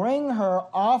shall bring her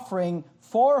offering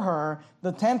for her,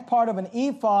 the 10th part of an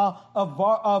ephah of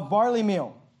barley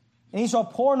meal. And he shall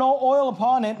pour no oil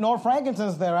upon it, nor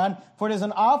frankincense thereon, for it is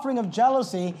an offering of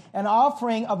jealousy, an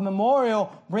offering of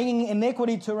memorial, bringing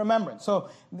iniquity to remembrance. So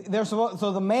the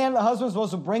husband is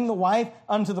supposed to bring the wife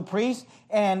unto the priest,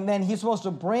 and then he's supposed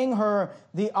to bring her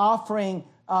the offering,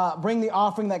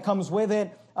 that comes with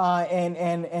it,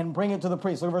 and bring it to the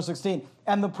priest. Look at verse 16.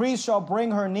 And the priest shall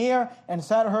bring her near and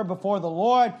set her before the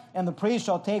Lord, and the priest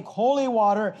shall take holy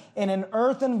water in an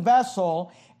earthen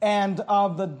vessel, and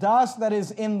of the dust that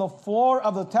is in the floor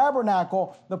of the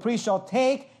tabernacle, the priest shall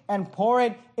take and pour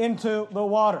it into the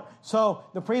water. So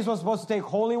the priest was supposed to take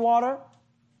holy water.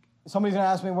 Somebody's going to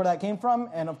ask me where that came from,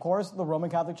 and of course, the Roman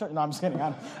Catholic Church. No, I'm just kidding.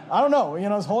 I don't know.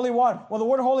 It's holy water. Well, the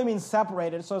word holy means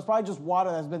separated, so it's probably just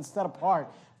water that's been set apart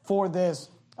for this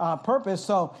purpose.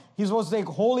 So he's supposed to take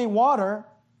holy water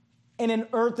in an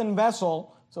earthen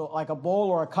vessel, so like a bowl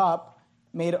or a cup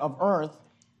made of earth,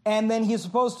 and then he's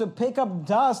supposed to pick up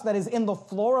dust that is in the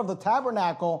floor of the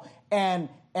tabernacle and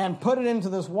put it into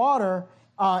this water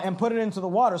and put it into the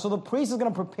water. So the priest is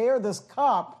going to prepare this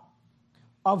cup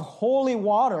of holy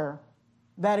water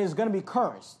that is going to be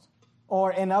cursed,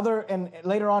 and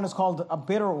later on it's called a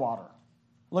bitter water.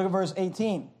 Look at verse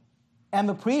 18. And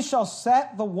the priest shall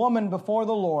set the woman before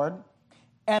the Lord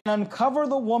and uncover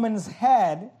the woman's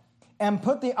head and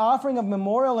put the offering of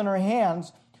memorial in her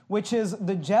hands, which is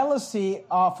the jealousy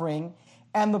offering.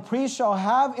 And the priest shall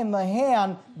have in the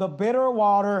hand the bitter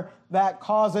water that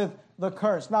causeth the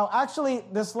curse. Now, actually,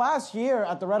 this last year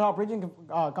at the Red Hot Preaching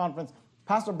Conference,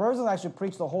 Pastor Berzin actually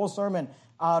preached the whole sermon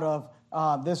out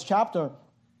of this chapter.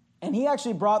 And he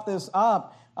actually brought this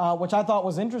up, which I thought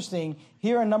was interesting,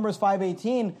 here in Numbers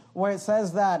 5:18, where it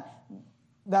says that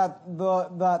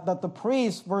the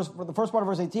priest, the first part of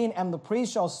verse 18, and the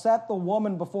priest shall set the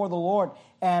woman before the Lord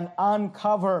and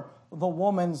uncover the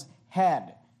woman's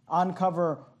head.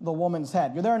 Uncover the woman's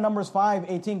head. You're there in Numbers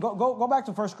 5:18. Go back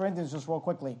to 1 Corinthians just real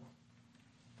quickly.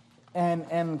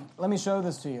 And let me show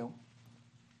this to you.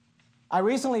 I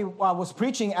recently was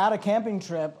preaching at a camping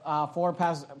trip for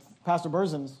Pastor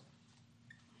Berzin's.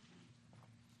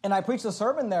 And I preached a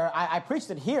sermon there. I preached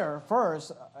it here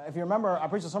first. If you remember, I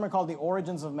preached a sermon called The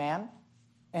Origins of Man.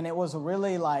 And it was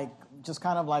really just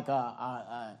kind of like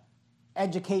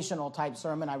educational type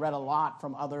sermon. I read a lot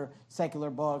from other secular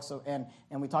books, and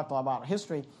we talked a lot about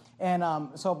history. And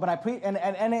when I preached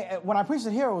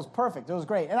it here, it was perfect. It was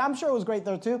great, and I'm sure it was great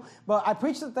there too. But I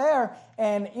preached it there,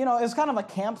 and it's kind of a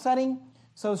camp setting,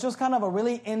 so it's just kind of a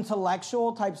really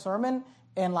intellectual type sermon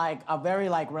in like a very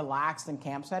like relaxed and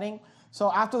camp setting.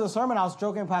 So after the sermon, I was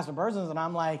joking with Pastor Burzins, and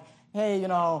I'm like, hey,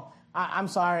 I'm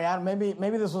sorry,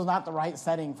 maybe this was not the right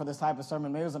setting for this type of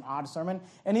sermon. Maybe it was an odd sermon.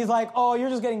 And he's like, oh, you're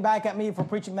just getting back at me for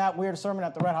preaching that weird sermon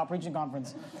at the Red Hot Preaching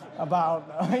Conference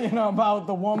about, about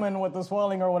the woman with the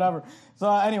swelling or whatever. So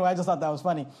anyway, I just thought that was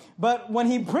funny. But when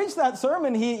he preached that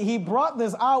sermon, he brought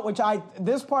this out,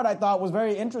 this part I thought was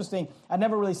very interesting. I'd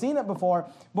never really seen it before.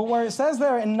 But where it says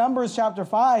there in Numbers chapter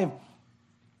 5,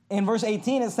 in verse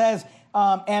 18, it says,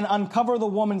 and uncover the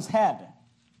woman's head.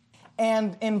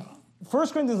 And in 1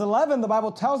 Corinthians 11, the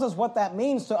Bible tells us what that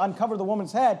means to uncover the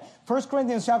woman's head. 1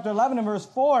 Corinthians chapter 11 and verse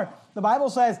 4, the Bible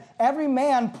says, every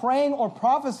man praying or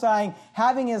prophesying,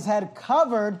 having his head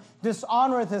covered,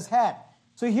 dishonoreth his head.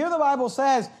 So here the Bible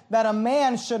says that a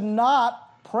man should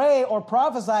not pray or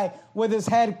prophesy with his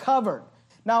head covered.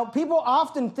 Now, people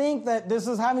often think that this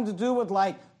is having to do with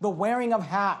like the wearing of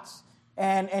hats.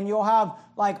 And you'll have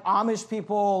like Amish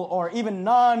people or even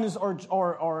nuns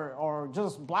or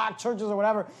just black churches or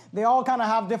whatever. They all kind of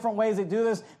have different ways they do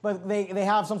this, but they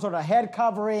have some sort of head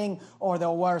covering, or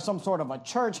they'll wear some sort of a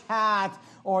church hat,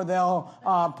 or they'll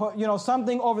put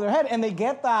something over their head, and they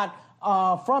get that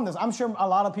from this. I'm sure a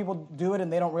lot of people do it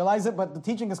and they don't realize it, but the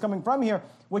teaching is coming from here,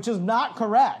 which is not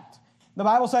correct. The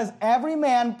Bible says, every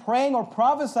man praying or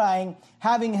prophesying,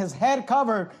 having his head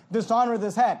covered, dishonoreth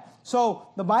his head. So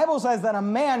the Bible says that a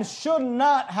man should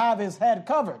not have his head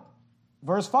covered.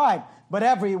 Verse 5, but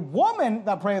every woman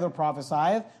that prayeth or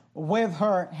prophesieth with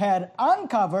her head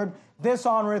uncovered,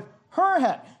 dishonoreth her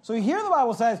head. So here the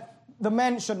Bible says the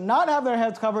men should not have their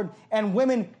heads covered, and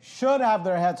women should have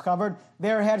their heads covered.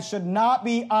 Their heads should not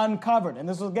be uncovered. And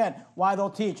this is, again, why they'll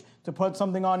teach to put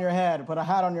something on your head, put a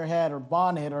hat on your head, or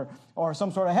bonnet, or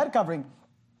some sort of head covering.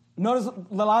 Notice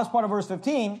the last part of verse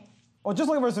 15. Or just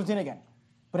look at verse 15 again.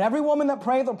 But every woman that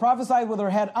prayeth or prophesied with her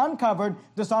head uncovered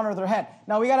dishonoreth her head.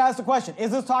 Now, we got to ask the question,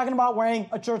 is this talking about wearing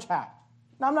a church hat?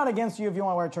 Now, I'm not against you if you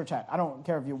want to wear a church hat. I don't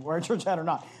care if you wear a church hat or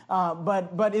not.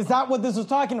 But is that what this is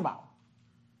talking about?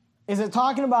 Is it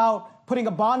talking about putting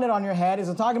a bonnet on your head? Is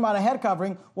it talking about a head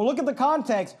covering? Well, look at the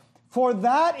context. For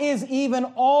that is even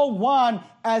all one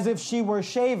as if she were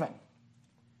shaven.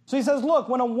 So he says, look,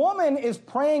 when a woman is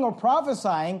praying or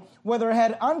prophesying with her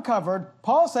head uncovered,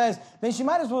 Paul says, then she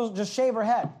might as well just shave her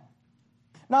head.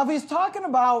 Now, if he's talking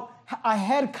about a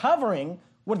head covering,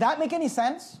 would that make any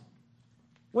sense?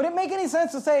 Would it make any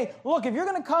sense to say, look, if you're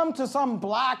going to come to some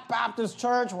black Baptist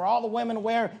church where all the women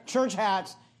wear church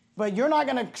hats, but you're not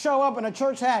going to show up in a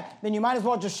church hat, then you might as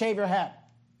well just shave your head.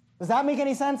 Does that make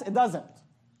any sense? It doesn't.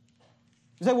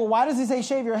 You say, well, why does he say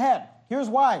shave your head? Here's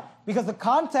why. Because the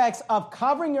context of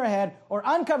covering your head or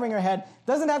uncovering your head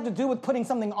doesn't have to do with putting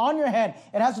something on your head.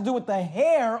 It has to do with the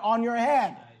hair on your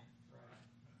head.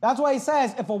 That's why he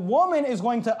says if a woman is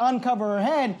going to uncover her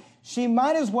head, she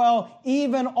might as well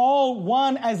even all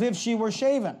one as if she were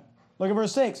shaven. Look at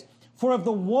verse 6. For if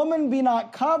the woman be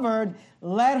not covered,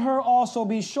 let her also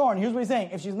be shorn. Here's what he's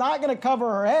saying. If she's not going to cover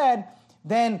her head,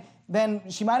 then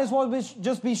she might as well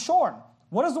just be shorn.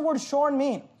 What does the word shorn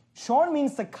mean? Shorn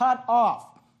means to cut off.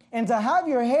 And to have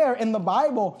your hair in the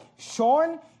Bible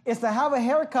shorn is to have a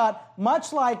haircut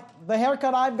much like the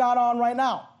haircut I've got on right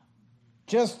now.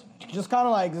 Just kind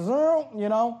of like,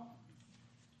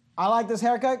 I like this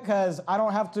haircut because I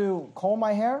don't have to comb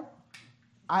my hair.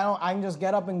 I can just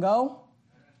get up and go,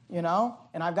 and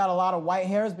I've got a lot of white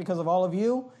hairs because of all of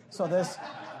you. So this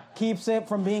keeps it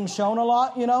from being shown a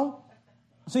lot,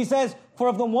 So he says, for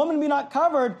if the woman be not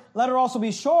covered, let her also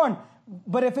be shorn.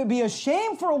 But if it be a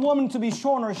shame for a woman to be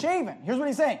shorn or shaven, here's what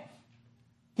he's saying.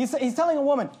 He's telling a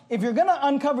woman, if you're going to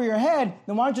uncover your head,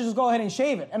 then why don't you just go ahead and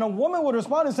shave it? And a woman would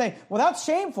respond and say, well, that's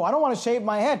shameful. I don't want to shave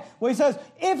my head. Well, he says,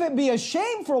 if it be a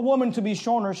shame for a woman to be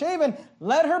shorn or shaven,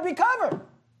 let her be covered.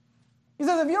 He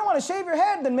says, if you don't want to shave your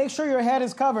head, then make sure your head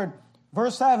is covered.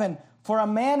 Verse 7, for a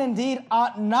man indeed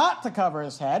ought not to cover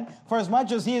his head, for as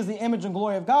much as he is the image and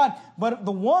glory of God, but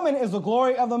the woman is the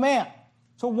glory of the man.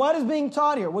 So what is being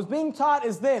taught here? What's being taught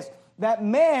is this, that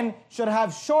men should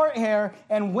have short hair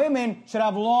and women should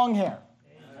have long hair.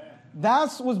 Amen.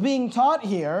 That's what's being taught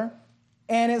here.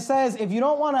 And it says, if you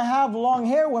don't want to have long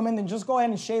hair, women, then just go ahead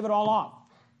and shave it all off.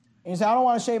 And you say, I don't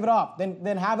want to shave it off.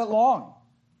 Then have it long.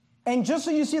 And just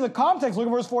so you see the context, look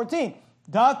at verse 14.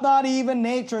 Doth not even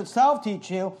nature itself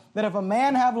teach you that if a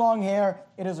man have long hair,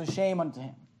 it is a shame unto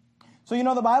him? So,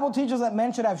 the Bible teaches that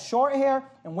men should have short hair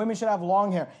and women should have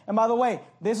long hair. And by the way,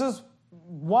 this is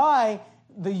why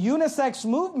the unisex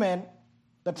movement,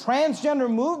 the transgender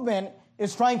movement,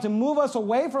 is trying to move us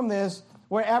away from this,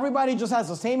 where everybody just has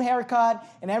the same haircut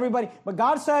and everybody. But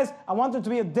God says, I want there to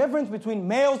be a difference between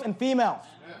males and females.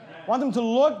 I want them to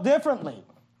look differently.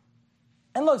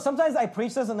 And look, sometimes I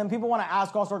preach this and then people want to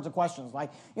ask all sorts of questions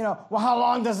like, well, how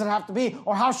long does it have to be?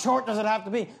 Or how short does it have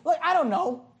to be? Look, I don't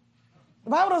know. The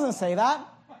Bible doesn't say that.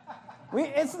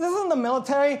 This isn't the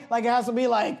military, like it has to be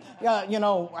like,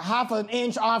 half an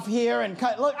inch off here and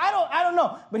cut. Look, I don't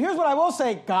know. But here's what I will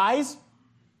say, guys.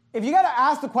 If you got to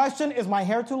ask the question, is my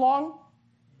hair too long?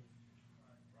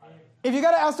 If you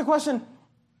got to ask the question,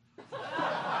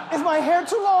 is my hair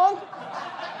too long?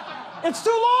 It's too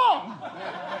long.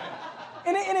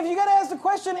 And if you got to ask the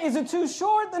question, is it too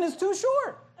short? Then it's too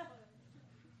short.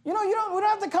 We don't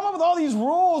have to come up with all these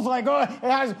rules like,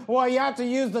 you have to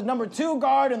use the number 2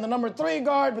 guard and the number 3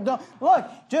 guard. But don't. Look,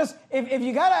 just if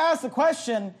you got to ask the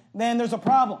question, then there's a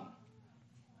problem.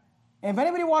 And if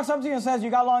anybody walks up to you and says,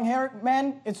 you got long hair,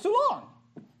 man, it's too long.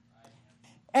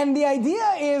 And the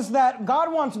idea is that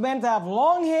God wants men to have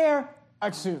long hair.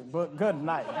 But good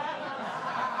night.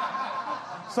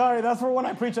 Sorry, that's for when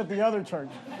I preach at the other church.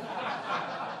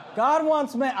 God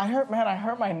wants men. I hurt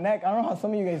my neck. I don't know how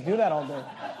some of you guys do that all day.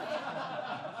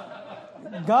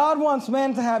 God wants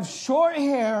men to have short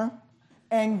hair,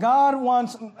 and God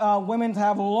wants women to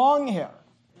have long hair.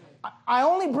 I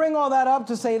only bring all that up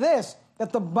to say this,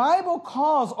 that the Bible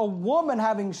calls a woman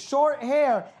having short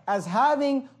hair as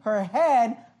having her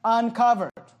head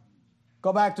uncovered.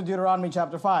 Go back to Deuteronomy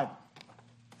chapter 5.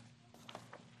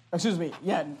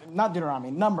 Not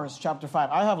Deuteronomy, Numbers chapter 5.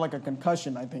 I have like a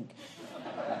concussion, I think.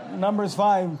 Numbers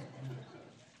 5.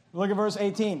 Look at verse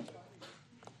 18.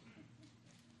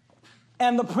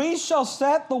 And the priest shall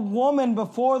set the woman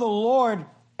before the Lord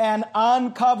and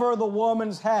uncover the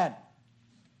woman's head.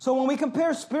 So when we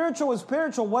compare spiritual with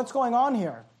spiritual, what's going on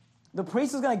here? The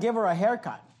priest is going to give her a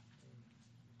haircut.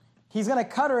 He's going to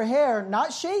cut her hair,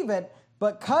 not shave it,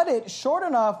 but cut it short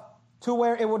enough to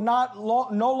where it would no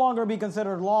longer be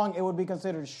considered long, it would be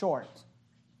considered short.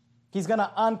 He's going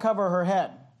to uncover her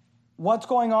head. What's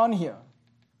going on here?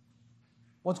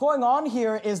 What's going on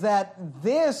here is that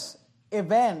this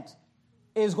event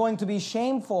is going to be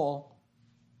shameful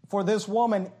for this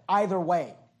woman either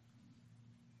way.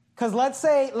 Because let's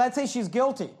say she's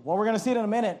guilty. Well, we're going to see it in a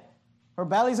minute. Her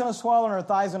belly's going to swell and her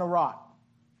thigh's going to rot.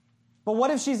 But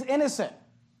what if she's innocent?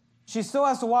 She still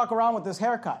has to walk around with this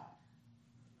haircut.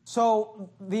 So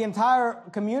the entire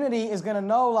community is going to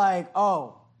know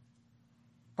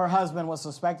her husband was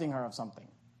suspecting her of something.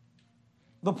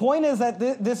 The point is that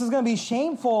this is going to be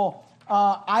shameful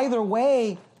either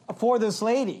way for this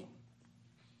lady.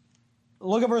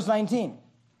 Look at verse 19.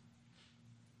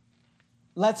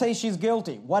 Let's say she's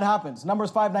guilty. What happens?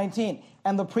 Numbers 5:19.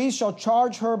 And the priest shall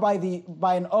charge her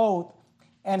by an oath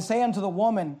and say unto the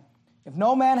woman, if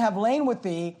no man have lain with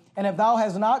thee, and if thou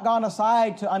hast not gone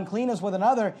aside to uncleanness with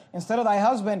another instead of thy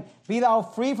husband, be thou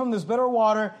free from this bitter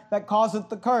water that causeth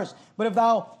the curse. But if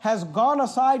thou hast gone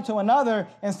aside to another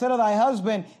instead of thy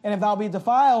husband, and if thou be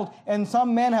defiled, and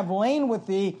some men have lain with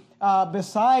thee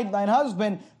beside thine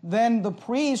husband, then the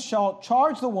priest shall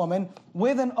charge the woman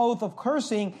with an oath of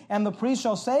cursing, and the priest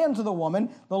shall say unto the woman,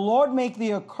 the Lord make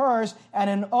thee a curse and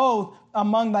an oath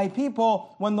among thy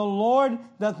people, when the Lord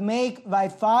doth make thy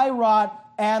thigh rot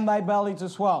and thy belly to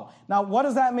swell. Now, what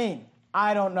does that mean?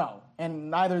 I don't know, and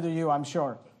neither do you, I'm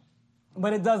sure.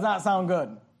 But it does not sound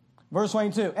good. Verse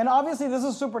 22. And obviously this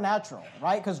is supernatural,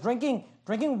 right? Because drinking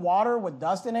water with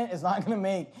dust in it is not going to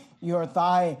make your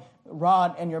thigh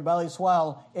rot and your belly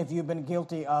swell if you've been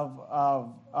guilty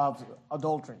of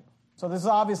adultery. So this is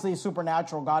obviously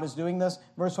supernatural. God is doing this.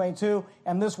 Verse 22,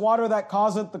 and this water that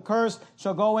causeth the curse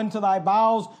shall go into thy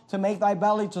bowels to make thy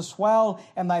belly to swell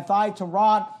and thy thigh to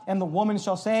rot. And the woman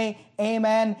shall say,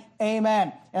 Amen,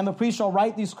 amen. And the priest shall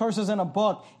write these curses in a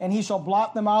book, and he shall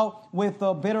blot them out with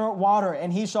the bitter water.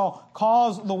 And he shall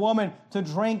cause the woman to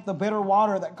drink the bitter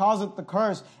water that causeth the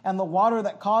curse. And the water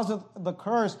that causeth the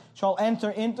curse shall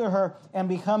enter into her and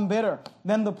become bitter.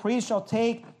 Then the priest shall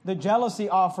take the jealousy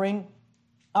offering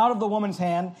out of the woman's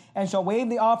hand, and shall wave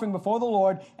the offering before the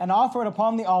Lord, and offer it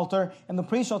upon the altar. And the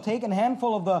priest shall take an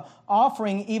handful of the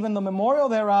offering, even the memorial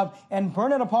thereof, and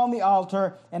burn it upon the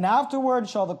altar. And afterward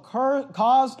shall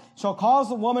cause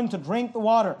the woman to drink the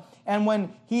water. And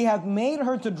when he hath made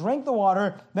her to drink the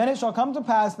water, then it shall come to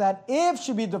pass that if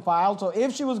she be defiled, so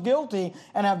if she was guilty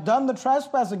and have done the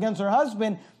trespass against her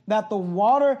husband, that the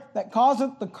water that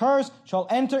causeth the curse shall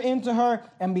enter into her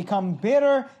and become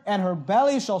bitter, and her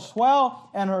belly shall swell,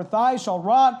 and her thighs shall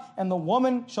rot, and the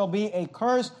woman shall be a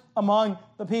curse among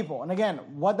the people. And again,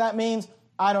 what that means,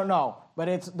 I don't know. But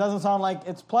it doesn't sound like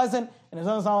it's pleasant, and it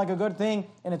doesn't sound like a good thing,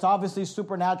 and it's obviously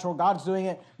supernatural. God's doing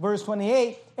it. Verse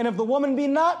 28, and if the woman be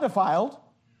not defiled,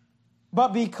 but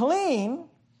be clean,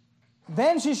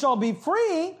 then she shall be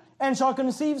free and shall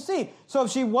conceive seed. So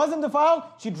if she wasn't defiled,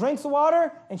 she drinks the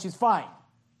water, and she's fine.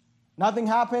 Nothing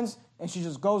happens, and she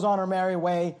just goes on her merry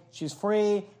way. She's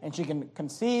free, and she can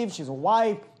conceive. She's a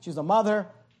wife. She's a mother.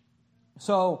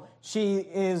 So she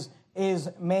is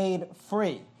made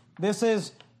free. This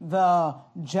is the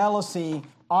jealousy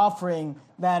offering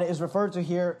that is referred to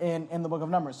here in the book of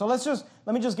Numbers. So let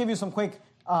me just give you some quick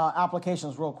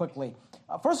applications real quickly.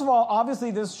 First of all, obviously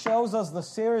this shows us the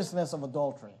seriousness of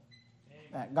adultery.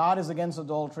 That God is against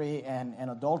adultery, and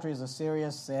adultery is a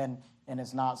serious sin, and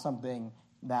it's not something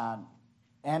that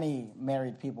any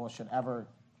married people should ever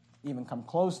even come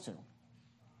close to.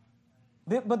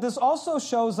 But this also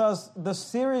shows us the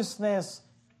seriousness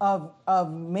of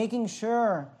making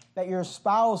sure that your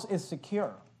spouse is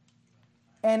secure.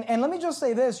 And let me just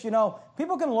say this,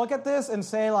 people can look at this and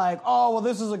say like, oh, well,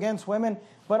 this is against women.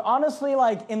 But honestly,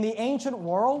 like in the ancient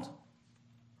world,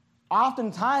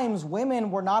 oftentimes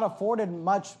women were not afforded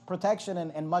much protection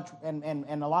and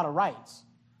a lot of rights.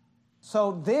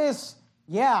 So this,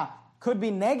 could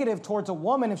be negative towards a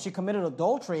woman if she committed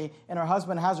adultery and her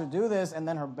husband has her do this and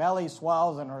then her belly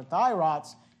swells and her thigh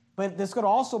rots. But this could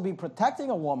also be protecting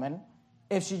a woman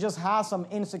if she just has some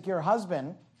insecure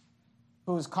husband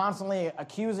who's constantly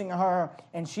accusing her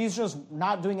and she's just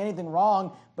not doing anything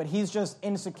wrong, but he's just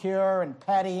insecure and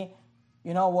petty,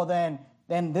 well then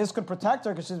this could protect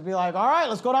her because she'd be like, all right,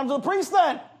 let's go down to the priest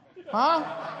then. Huh?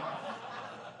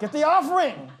 Get the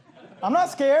offering. I'm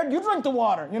not scared. You drink the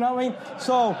water. You know what I mean?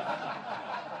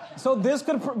 So this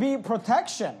could be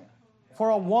protection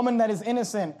for a woman that is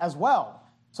innocent as well.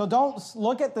 So don't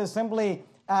look at this simply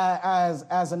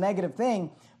as a negative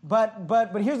thing. But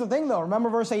here's the thing, though. Remember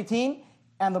verse 18?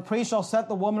 And the priest shall set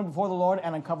the woman before the Lord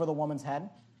and uncover the woman's head.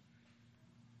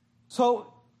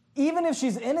 So even if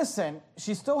she's innocent,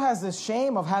 she still has this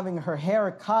shame of having her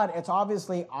hair cut. It's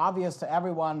obviously obvious to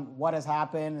everyone what has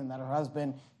happened and that her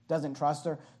husband doesn't trust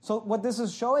her. So what this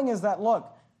is showing is that,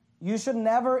 look, you should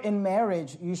never in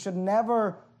marriage, you should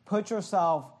never put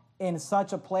yourself in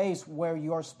such a place where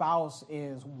your spouse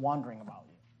is wondering about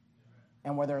you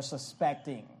and where they're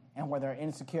suspecting and where they're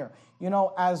insecure.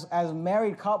 As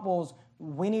married couples,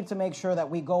 we need to make sure that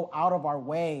we go out of our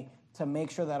way to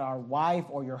make sure that our wife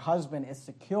or your husband is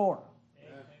secure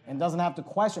and doesn't have to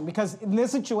question. Because in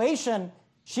this situation,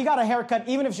 she got a haircut.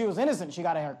 Even if she was innocent, she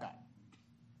got a haircut.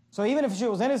 So even if she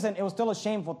was innocent, it was still a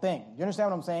shameful thing. You understand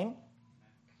what I'm saying?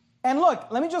 And look,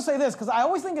 let me just say this, because I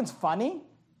always think it's funny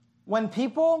when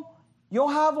you'll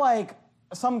have like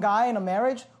some guy in a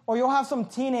marriage, or you'll have some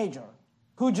teenager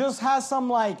who just has some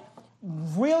like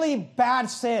really bad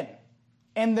sin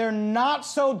and they're not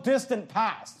so distant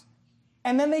past.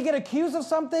 And then they get accused of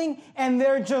something and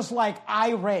they're just like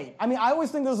irate. I mean, I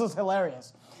always think this is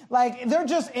hilarious. Like they're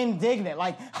just indignant.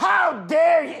 Like, how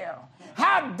dare you?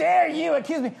 How dare you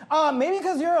accuse me? Maybe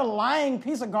because you're a lying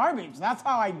piece of garbage. That's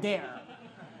how I dare.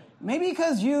 Maybe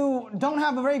because you don't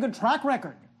have a very good track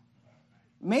record.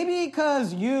 Maybe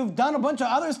because you've done a bunch of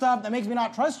other stuff that makes me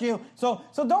not trust you. So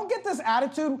don't get this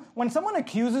attitude. When someone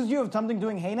accuses you of something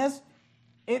doing heinous,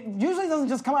 it usually doesn't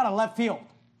just come out of left field.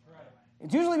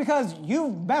 It's usually because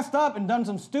you've messed up and done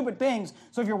some stupid things.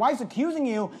 So if your wife's accusing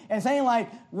you and saying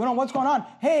like, what's going on?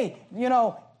 Hey,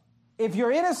 if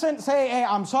you're innocent, say, hey,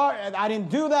 I'm sorry, I didn't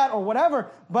do that or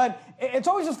whatever. But it's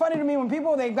always just funny to me when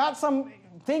people, they've got some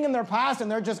thing in their past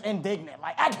and they're just indignant.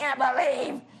 Like, I can't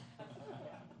believe.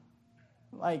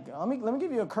 Like, let me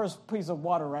give you a cursed piece of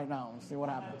water right now and see what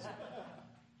happens.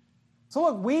 So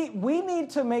look, we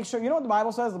need to make sure, you know what the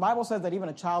Bible says? The Bible says that even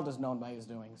a child is known by his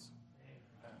doings.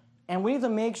 And we need to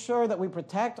make sure that we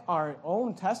protect our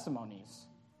own testimonies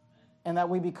and that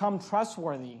we become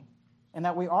trustworthy and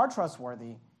that we are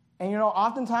trustworthy. And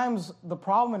oftentimes the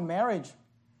problem in marriage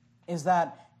is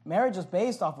that marriage is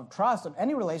based off of trust, and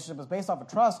any relationship is based off of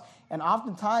trust. And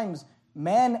oftentimes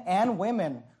men and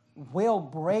women will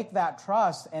break that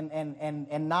trust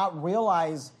and not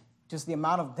realize just the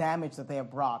amount of damage that they have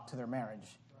brought to their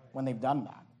marriage when they've done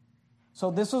that.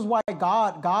 So this is why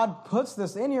God puts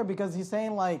this in here, because he's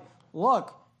saying like,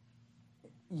 look,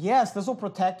 yes, this will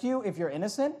protect you if you're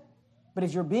innocent, but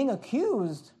if you're being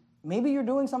accused, maybe you're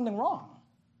doing something wrong.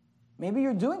 Maybe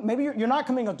you're not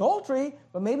committing adultery,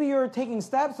 but maybe you're taking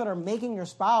steps that are making your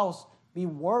spouse be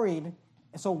worried.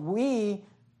 So we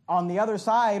on the other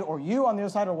side, or you on the other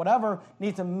side, or whatever,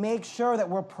 need to make sure that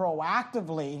we're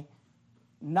proactively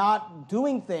not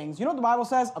doing things. You know what the Bible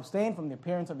says? Abstain from the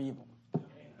appearance of evil. Amen.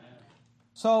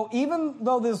 So even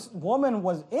though this woman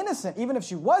was innocent, even if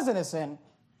she was innocent,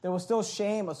 there was still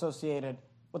shame associated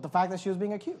with the fact that she was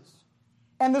being accused.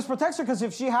 And this protects her, because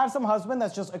if she had some husband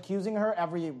that's just accusing her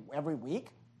every week,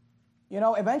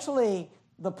 eventually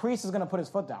the priest is going to put his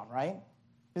foot down, right?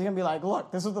 He's going to be like,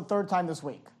 look, this is the third time this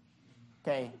week.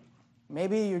 Okay,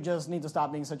 maybe you just need to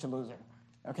stop being such a loser.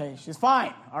 Okay, she's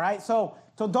fine, all right? So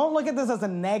don't look at this as a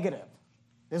negative.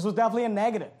 This was definitely a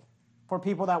negative for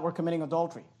people that were committing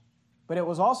adultery. But it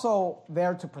was also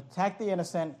there to protect the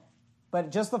innocent,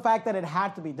 but just the fact that it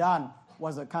had to be done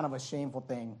was a kind of a shameful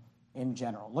thing in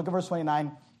general. Look at verse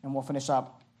 29, and we'll finish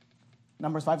up.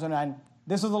 Numbers 5:29.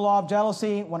 This is the law of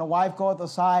jealousy, when a wife goeth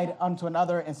aside unto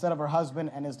another instead of her husband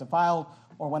and is defiled,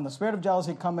 or when the spirit of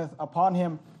jealousy cometh upon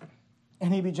him,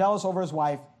 and he be jealous over his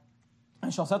wife,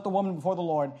 and shall set the woman before the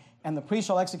Lord, and the priest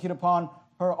shall execute upon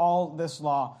her all this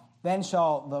law. Then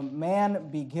shall the man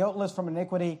be guiltless from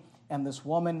iniquity, and this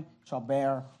woman shall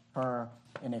bear her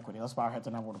iniquity. Let's bow our heads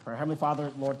and have a word of prayer. Heavenly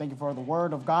Father, Lord, thank you for the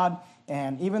word of God,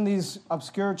 and even these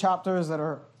obscure chapters that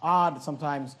are odd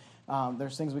sometimes,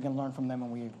 there's things we can learn from them,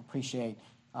 and we appreciate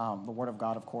the word of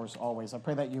God, of course, always. I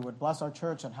pray that you would bless our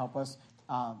church and help us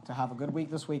to have a good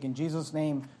week this week. In Jesus'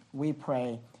 name we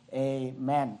pray.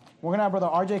 Amen. We're going to have Brother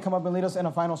RJ come up and lead us in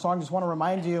a final song. Just want to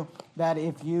remind you that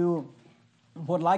if you would like